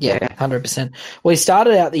 Yeah, 100%. Well, he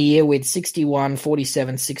started out the year with 61,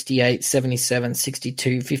 47, 68, 77,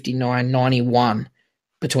 62, 59, 91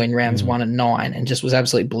 between rounds 1 and 9, and just was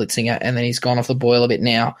absolutely blitzing it. And then he's gone off the boil a bit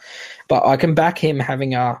now. But I can back him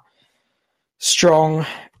having a strong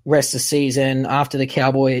rest of season after the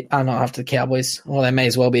not after the Cowboys. Well, they may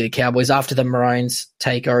as well be the Cowboys. After the Maroons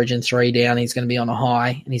take Origin 3 down, he's going to be on a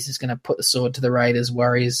high, and he's just going to put the sword to the Raiders,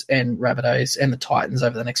 Warriors, and Rabbitohs, and the Titans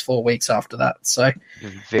over the next 4 weeks after that. So,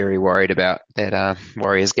 very worried about that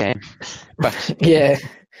Warriors game. But yeah.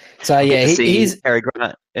 So yeah, he's Harry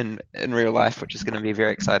Grant in real life, which is going to be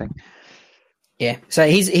very exciting. Yeah. So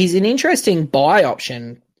he's an interesting buy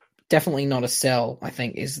option. Definitely not a sell, I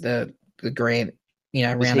think, is the Grant. Was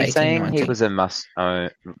around he 18, saying 19. he was a must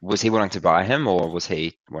own? Was he wanting to buy him, or was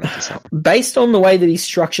he wanting to sell him? Based on the way that he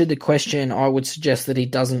structured the question, I would suggest that he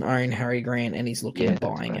doesn't own Harry Grant and he's looking at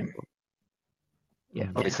buying him. Yeah,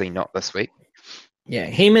 obviously not this week. Yeah,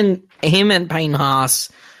 him and Payne Haas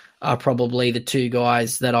are probably the two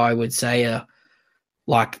guys that I would say are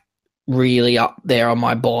like really up there on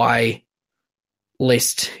my buy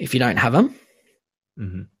list if you don't have them.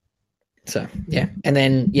 Mm-hmm. So, yeah. And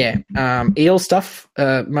then, Eel stuff,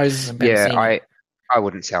 Moses and Benzini. Yeah, I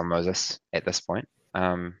wouldn't sell Moses at this point.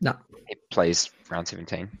 No. He plays round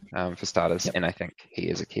 17 for starters, and I think he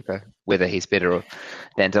is a keeper. Whether he's better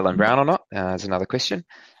than Dylan Brown or not is another question.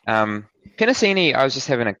 Penasini, I was just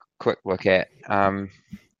having a quick look at.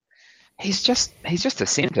 He's just a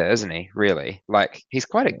centre, isn't he? Really, like he's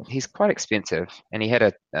quite expensive, and he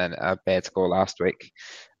had a bad score last week.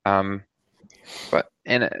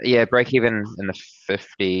 Break even in the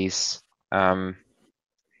 50s.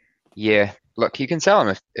 Look, you can sell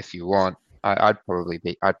him if you want. I'd probably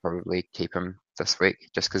keep him this week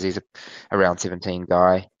just because he's a round 17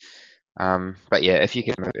 guy. But yeah, if you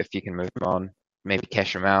can move him on, maybe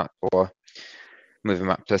cash him out or move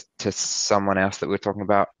him up to someone else that we're talking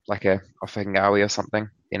about, like a Offagangawi or something,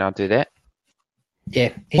 then I'll do that.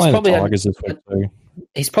 Yeah, he's probably Tigers this week too.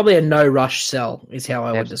 He's probably a no rush sell, is how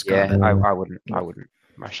I would describe it. I wouldn't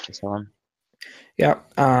rush to sell him.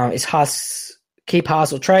 Yeah, is Haas keep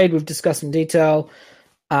Haas or trade? We've discussed in detail.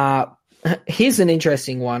 Here's an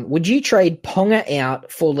interesting one. Would you trade Ponga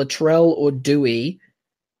out for Latrell or Dewey,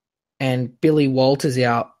 and Billy Walters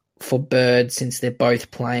out for Bird since they're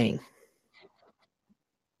both playing?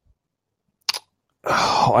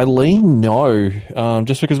 I lean no,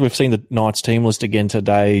 just because we've seen the Knights team list again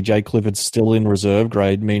today. Jay Clifford's still in reserve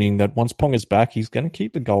grade, meaning that once Ponga's back, he's going to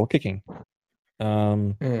keep the goal kicking.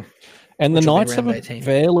 And the Knights have a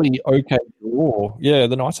fairly okay draw. Yeah,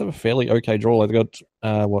 the Knights have a fairly okay draw. They've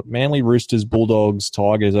got Manly, Roosters, Bulldogs,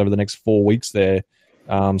 Tigers over the next 4 weeks there.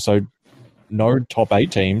 So no top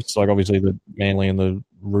 8 teams. Like obviously the Manly and the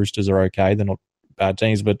Roosters are okay. They're not bad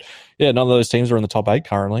teams, but yeah, none of those teams are in the top 8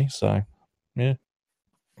 currently. So yeah.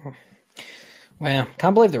 Wow,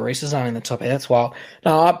 can't believe the Roosters aren't in the top 8. That's wild.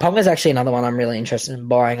 No, Ponga's actually another one I'm really interested in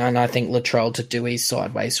buying, and I think Latrell to Dewey's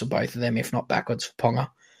sideways for both of them, if not backwards for Ponga.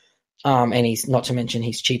 And he's not to mention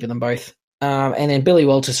he's cheaper than both. And then Billy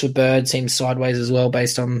Walters for Bird seems sideways as well,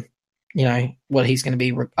 based on what he's going to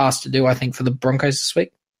be asked to do. I think for the Broncos this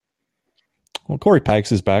week. Well, Corey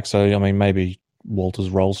Pakes is back, so I mean maybe Walters'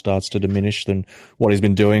 role starts to diminish than what he's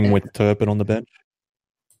been doing with Turpin on the bench.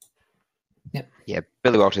 Yeah,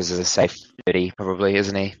 Billy Walters is a safe 30, probably,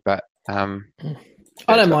 isn't he? But I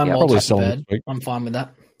don't mind Walters for Bird. I'm fine with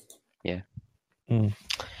that. Yeah.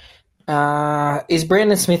 Is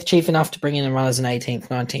Brandon Smith cheap enough to bring in and run as an 18th,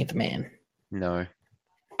 19th man? No.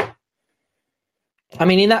 I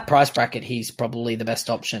mean, in that price bracket, he's probably the best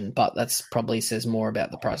option, but that's probably says more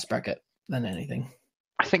about the price bracket than anything.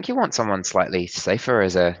 I think you want someone slightly safer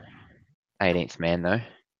as a 18th man, though.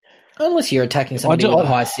 Unless you're attacking somebody with a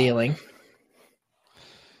high ceiling.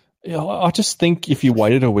 Yeah, I just think if you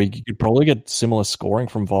waited a week, you could probably get similar scoring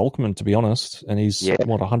from Volkman, to be honest. And he's,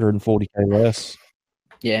 140k less.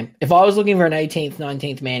 Yeah. If I was looking for an 18th,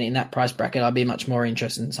 19th man in that price bracket, I'd be much more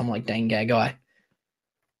interested in someone like Dane Gagai.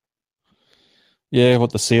 Yeah,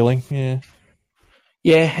 what the ceiling? Yeah.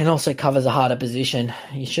 Yeah, and also covers a harder position.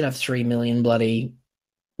 You should have 3 million bloody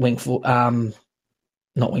not wing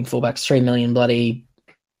fullbacks, 3 million bloody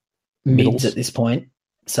mids at this point.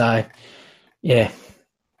 So, yeah.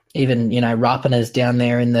 Even, Rapana's down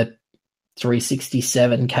there in the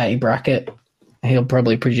 367k bracket. He'll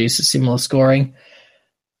probably produce a similar scoring.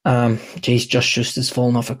 Josh Schuster's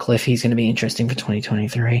fallen off a cliff. He's going to be interesting for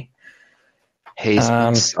 2023. He's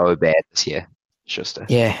been so bad this year, Schuster.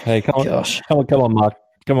 Yeah. Hey, come on, Mark.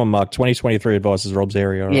 Come on, Mark. 2023 advice is Rob's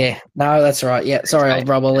area. Right? Yeah. No, that's right. Yeah. Sorry,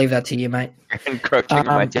 Rob. I'll leave that to you, mate. Encroaching on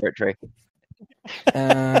my territory.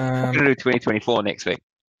 I'm going to do 2024 next week.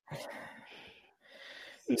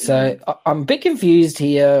 So I'm a bit confused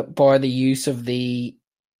here by the use of the.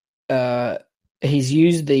 He's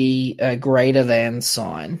used the greater than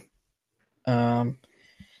sign, but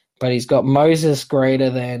he's got Moses greater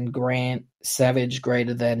than Grant, Savage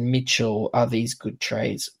greater than Mitchell. Are these good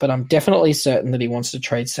trades? But I'm definitely certain that he wants to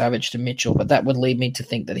trade Savage to Mitchell, but that would lead me to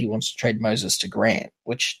think that he wants to trade Moses to Grant,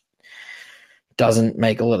 which doesn't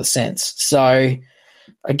make a lot of sense. So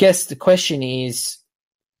I guess the question is,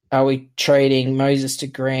 are we trading Moses to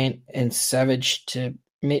Grant and Savage to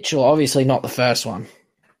Mitchell? Obviously not the first one.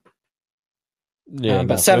 Yeah,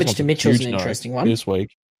 but Savage to Mitchell is an interesting one. This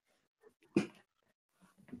week.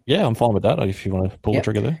 Yeah, I'm fine with that if you want to pull the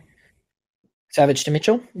trigger there. Savage to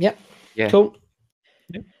Mitchell? Yep. Yeah. Cool.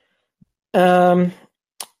 Yep.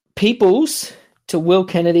 Peoples to Will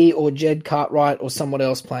Kennedy or Jed Cartwright or someone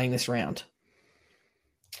else playing this round?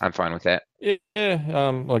 I'm fine with that. Yeah,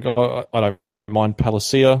 I don't mind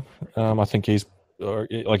Palacia. I think he's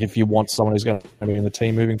like if you want someone who's going to be in the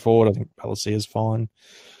team moving forward, I think Palacia is fine.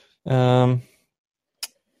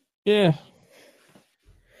 Yeah,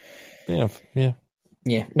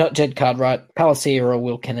 not Jed Cartwright, Palacia or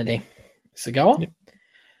Will Kennedy. It's a goer. Yep.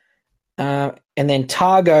 And then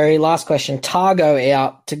Targo, last question, Targo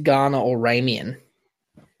out to Garner or Ramian.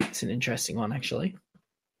 It's an interesting one, actually.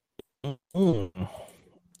 It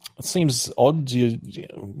seems odd you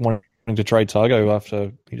wanting to trade Targo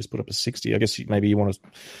after he just put up a 60. I guess maybe you want to...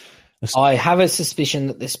 I have a suspicion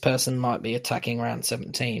that this person might be attacking round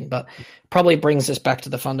 17, but probably brings us back to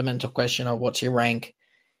the fundamental question of what's your rank.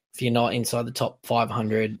 If you're not inside the top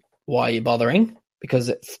 500, why are you bothering? Because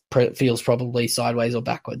it feels probably sideways or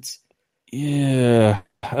backwards. Yeah,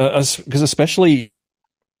 because especially...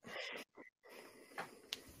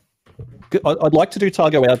 I'd like to do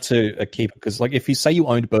Targo out to a keeper because, like, if you say you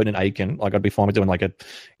owned Burton and Aiken, like, I'd be fine with doing like a,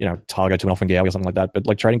 Targo to an Offengowie or something like that. But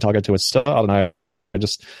like trading Targo to a star, I don't know. It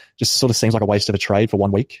just sort of seems like a waste of a trade for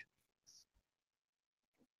 1 week.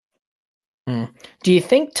 Do you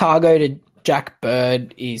think Targo to Jack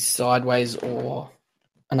Bird is sideways or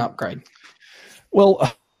an upgrade? Well,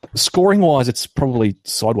 scoring wise, it's probably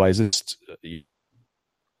sideways. It's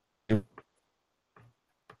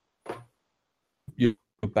you're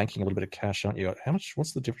banking a little bit of cash, aren't you? How much?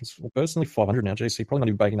 What's the difference? Well, personally, 500 now, JC. Probably not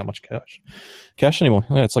even banking that much cash anymore.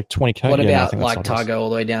 Yeah, it's like 20k. What about like Targo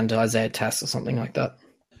all the way down to Isaiah Tass or something like that?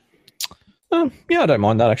 Yeah, I don't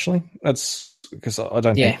mind that actually. That's because I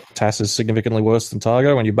don't think Tass is significantly worse than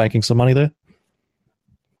Targo when you're banking some money there.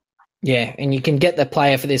 Yeah, and you can get the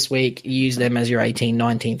player for this week, use them as your 18th,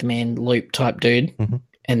 19th man loop type dude,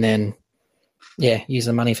 and then, use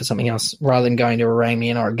the money for something else rather than going to a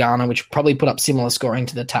Ramian or a Garner, which probably put up similar scoring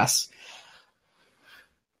to the Tass.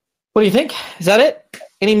 What do you think? Is that it?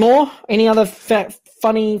 Any more? Any other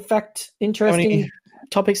funny, interesting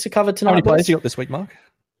topics to cover tonight? How many players you got this week, Mark?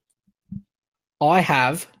 I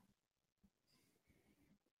have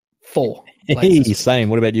 4. Hey, same.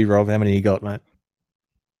 What about you, Rob? How many you got, mate?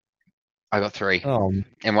 I got 3.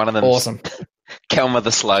 And one of them awesome. Kelma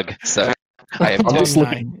the Slug. So I have 2.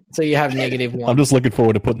 So you have -1. I'm just looking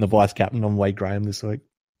forward to putting the vice captain on Wade Graham this week.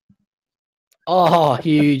 Oh,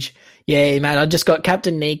 huge. Yeah, man. I just got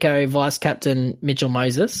Captain Nico, Vice Captain Mitchell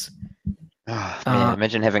Moses. Oh, man,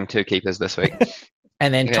 imagine having 2 keepers this week.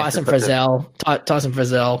 And then Tyson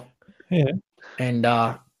Frizzell. Yeah. And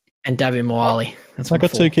David Moali. I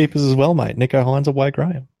got 2 keepers as well, mate. Nico Hines and Wade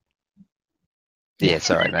Graham. Yeah,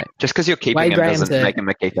 sorry, mate. Just because you're keeping him doesn't make him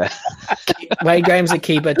a keeper. Wade Graham's a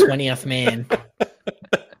keeper, 20th man.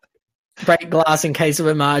 Break glass in case of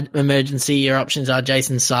emergency. Your options are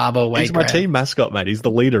Jason Sabo, Wade He's my Graham. team mascot, mate. He's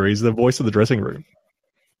the leader. He's the voice of the dressing room.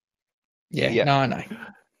 Yeah. No, I know.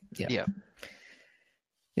 Yeah.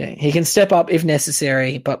 He can step up if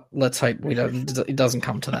necessary, but let's hope it doesn't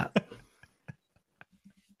come to that.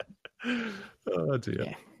 Oh, dear.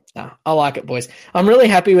 Yeah. No, I like it, boys. I'm really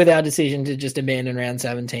happy with our decision to just abandon round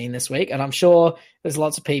 17 this week, and I'm sure there's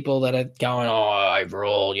lots of people that are going,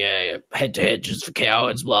 overall, head-to-head just for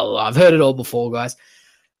cowards, blah, blah, blah. I've heard it all before, guys.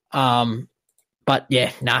 But,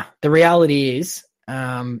 the reality is,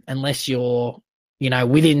 unless you're,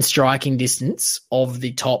 within striking distance of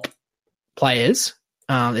the top players,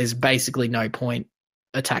 there's basically no point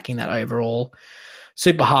attacking that overall.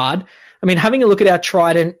 Super hard. I mean, having a look at our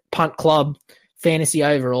Trident Punt Club Fantasy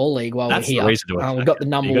Overall League while we're here. We've got the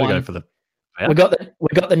number one. We've got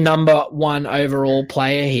the number 1 overall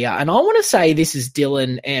player here, and I want to say this is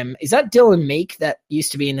Dylan M. Is that Dylan Meek that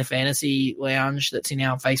used to be in the Fantasy Lounge that's in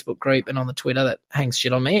our Facebook group and on the Twitter that hangs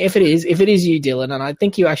shit on me? If it is you, Dylan, and I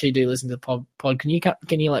think you actually do listen to the pod, can you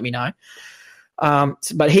let me know?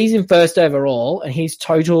 But he's in first overall, and his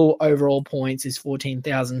total overall points is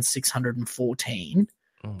 14,614.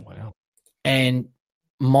 Oh, wow. And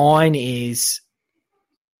mine is,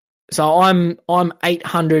 so I'm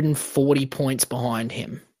 840 points behind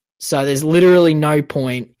him. So there's literally no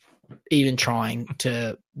point even trying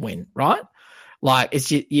to win, right? Like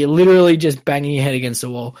you're literally just banging your head against the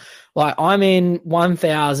wall. Like I'm in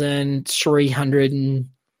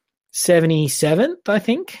 1,377th, I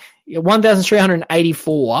think.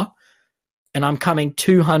 1,384, and I'm coming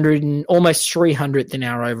 200 and almost 300th in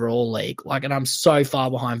our overall league. Like, and I'm so far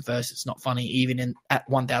behind first. It's not funny, even at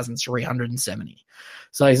 1,370.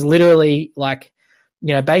 So it's literally like,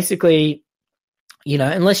 basically,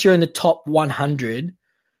 unless you're in the top 100,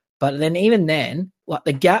 but then even then, like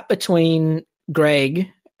the gap between Greg,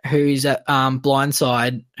 who's at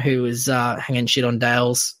Blindside, who was hanging shit on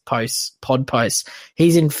Dale's pod posts,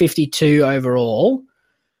 he's in 52 overall,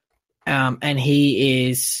 and he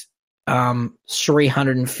is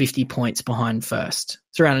 350 points behind first,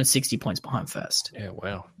 360 points behind first. Yeah,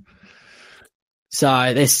 wow.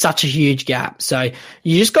 So there's such a huge gap. So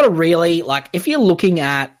you just got to really, like, if you're looking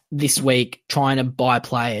at this week trying to buy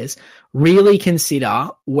players, really consider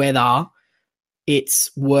whether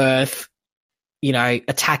it's worth,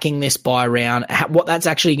 attacking this buy round, what that's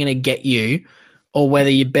actually going to get you, or whether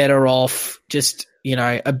you're better off just,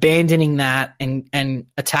 abandoning that and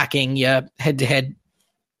attacking your head-to-head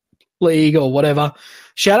league or whatever.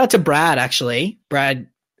 Shout out to Brad, actually. Brad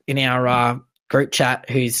in our group chat,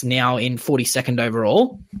 who's now in 42nd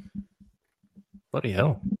overall. Bloody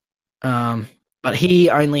hell. But he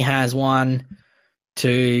only has 1,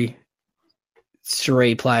 2,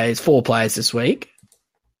 3 players, 4 players this week.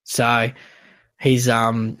 So he's, he's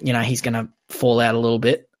going to fall out a little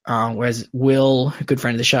bit. Whereas Will, a good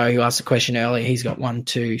friend of the show who asked the question earlier, he's got 1,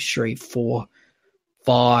 2, 3, 4,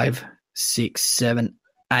 5, 6, 7,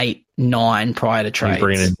 8, 9 prior to trades. He's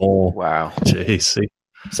bringing in more. Wow. Jeez.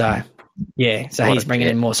 So, yeah, so he's bringing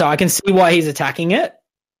in more. So I can see why he's attacking it,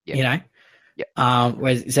 Yeah.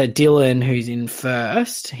 Whereas, so Dylan, who's in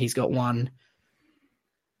first, he's got 1,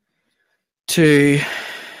 2,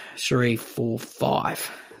 3, 4,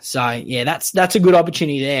 5. So, yeah, that's a good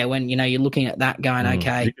opportunity there when, you're looking at that going,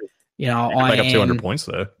 okay, I make up 200 points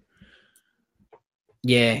there.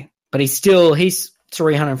 Yeah, but he's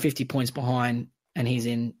 350 points behind, and he's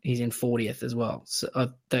in 40th as well,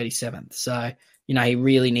 so 37th. So, he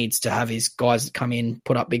really needs to have his guys come in,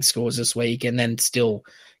 put up big scores this week, and then still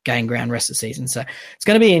gain ground rest of the season. So it's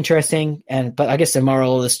going to be interesting. But I guess the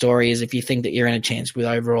moral of the story is if you think that you're in a chance with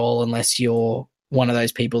overall, unless you're one of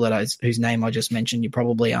those people whose name I just mentioned, you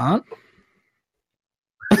probably aren't.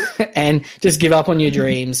 And just give up on your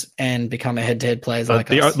dreams and become a head-to-head player like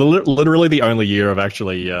us. Literally the only year I've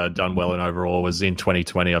actually done well in overall was in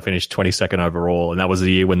 2020. I finished 22nd overall, and that was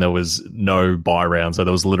the year when there was no buy round, so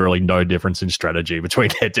there was literally no difference in strategy between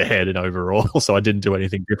head-to-head and overall, so I didn't do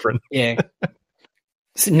anything different. Yeah.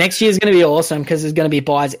 So next year's going to be awesome because there's going to be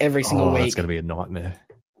buys every single week. It's going to be a nightmare.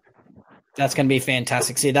 That's going to be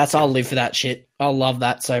fantastic. See, I'll live for that shit. I'll love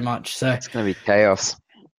that so much. So it's going to be chaos.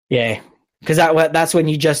 Yeah. Because that's when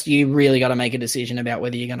you really got to make a decision about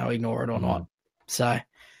whether you're going to ignore it or not. So,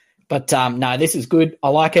 but no, this is good. I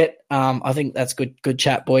like it. I think that's good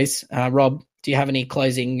chat, boys. Rob, do you have any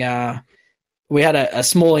closing? We had a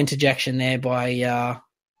small interjection there by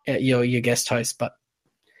your guest host, but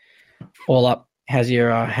all up. How's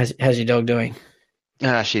your dog doing?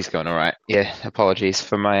 She's going all right. Yeah, apologies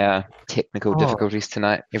for my technical difficulties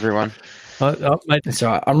tonight, everyone. Mate, that's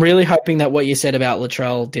all right. I'm really hoping that what you said about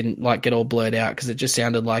Latrell didn't get all blurred out because it just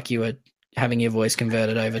sounded like you were having your voice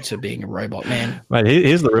converted over to being a robot man. Mate,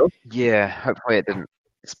 here's the real. Yeah, hopefully it didn't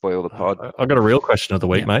spoil the pod. I've got a real question of the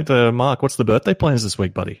week, mate. Mark, what's the birthday plans this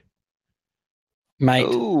week, buddy? Mate,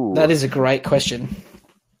 that is a great question.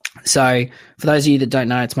 So, for those of you that don't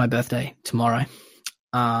know, it's my birthday tomorrow.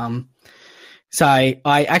 So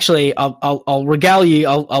I'll regale you.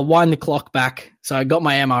 I'll wind the clock back. So I got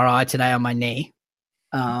my MRI today on my knee.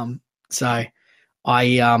 So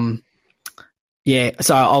I'll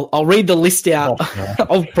read the list out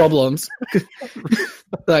of problems.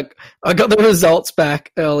 Like I got the results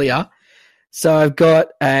back earlier. So I've got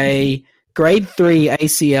a grade 3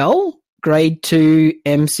 ACL, grade 2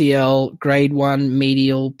 MCL, grade 1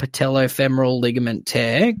 medial patellofemoral ligament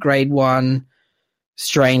tear, grade 1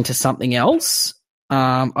 strain to something else.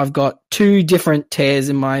 I've got 2 different tears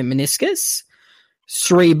in my meniscus,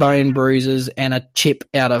 3 bone bruises, and a chip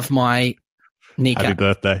out of my kneecap. Happy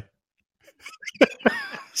birthday.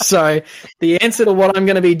 So the answer to what I'm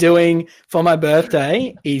going to be doing for my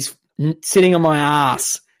birthday is sitting on my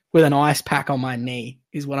ass with an ice pack on my knee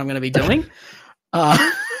is what I'm going to be doing.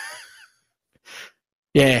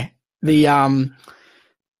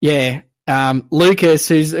 Lucas,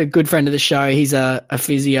 who's a good friend of the show, he's a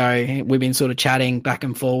physio. We've been sort of chatting back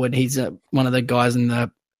and forward. He's one of the guys in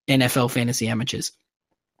the NFL Fantasy Amateurs.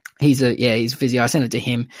 He's a physio. I sent it to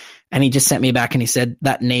him, and he just sent me back and he said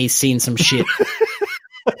that knee's seen some shit.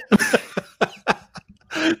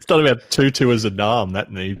 It's not about Tutu as a narm,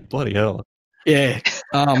 that knee. Bloody hell. Yeah.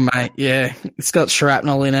 Oh, mate. Yeah. It's got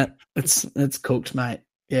shrapnel in it. It's cooked, mate.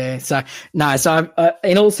 Yeah. So, no. So,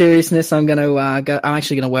 in all seriousness, I'm going to go. I'm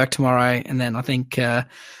actually going to work tomorrow, and then I think the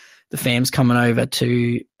fam's coming over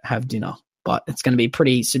to have dinner. But it's going to be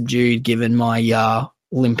pretty subdued given my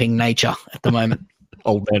limping nature at the moment.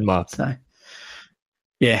 Old man Mark. So,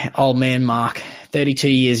 yeah, old man Mark, 32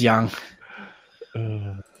 years young.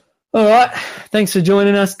 All right. Thanks for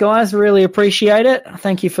joining us, guys. Really appreciate it.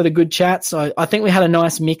 Thank you for the good chat. So I think we had a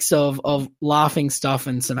nice mix of laughing stuff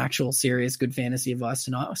and some actual serious good fantasy advice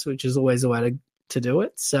tonight, which is always a way to do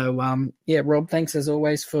it. So, yeah, Rob, thanks as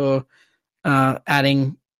always for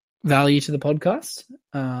adding value to the podcast.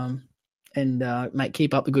 And mate,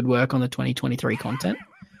 keep up the good work on the 2023 content.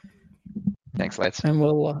 Thanks, lads. And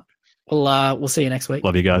we'll see you next week.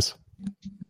 Love you guys.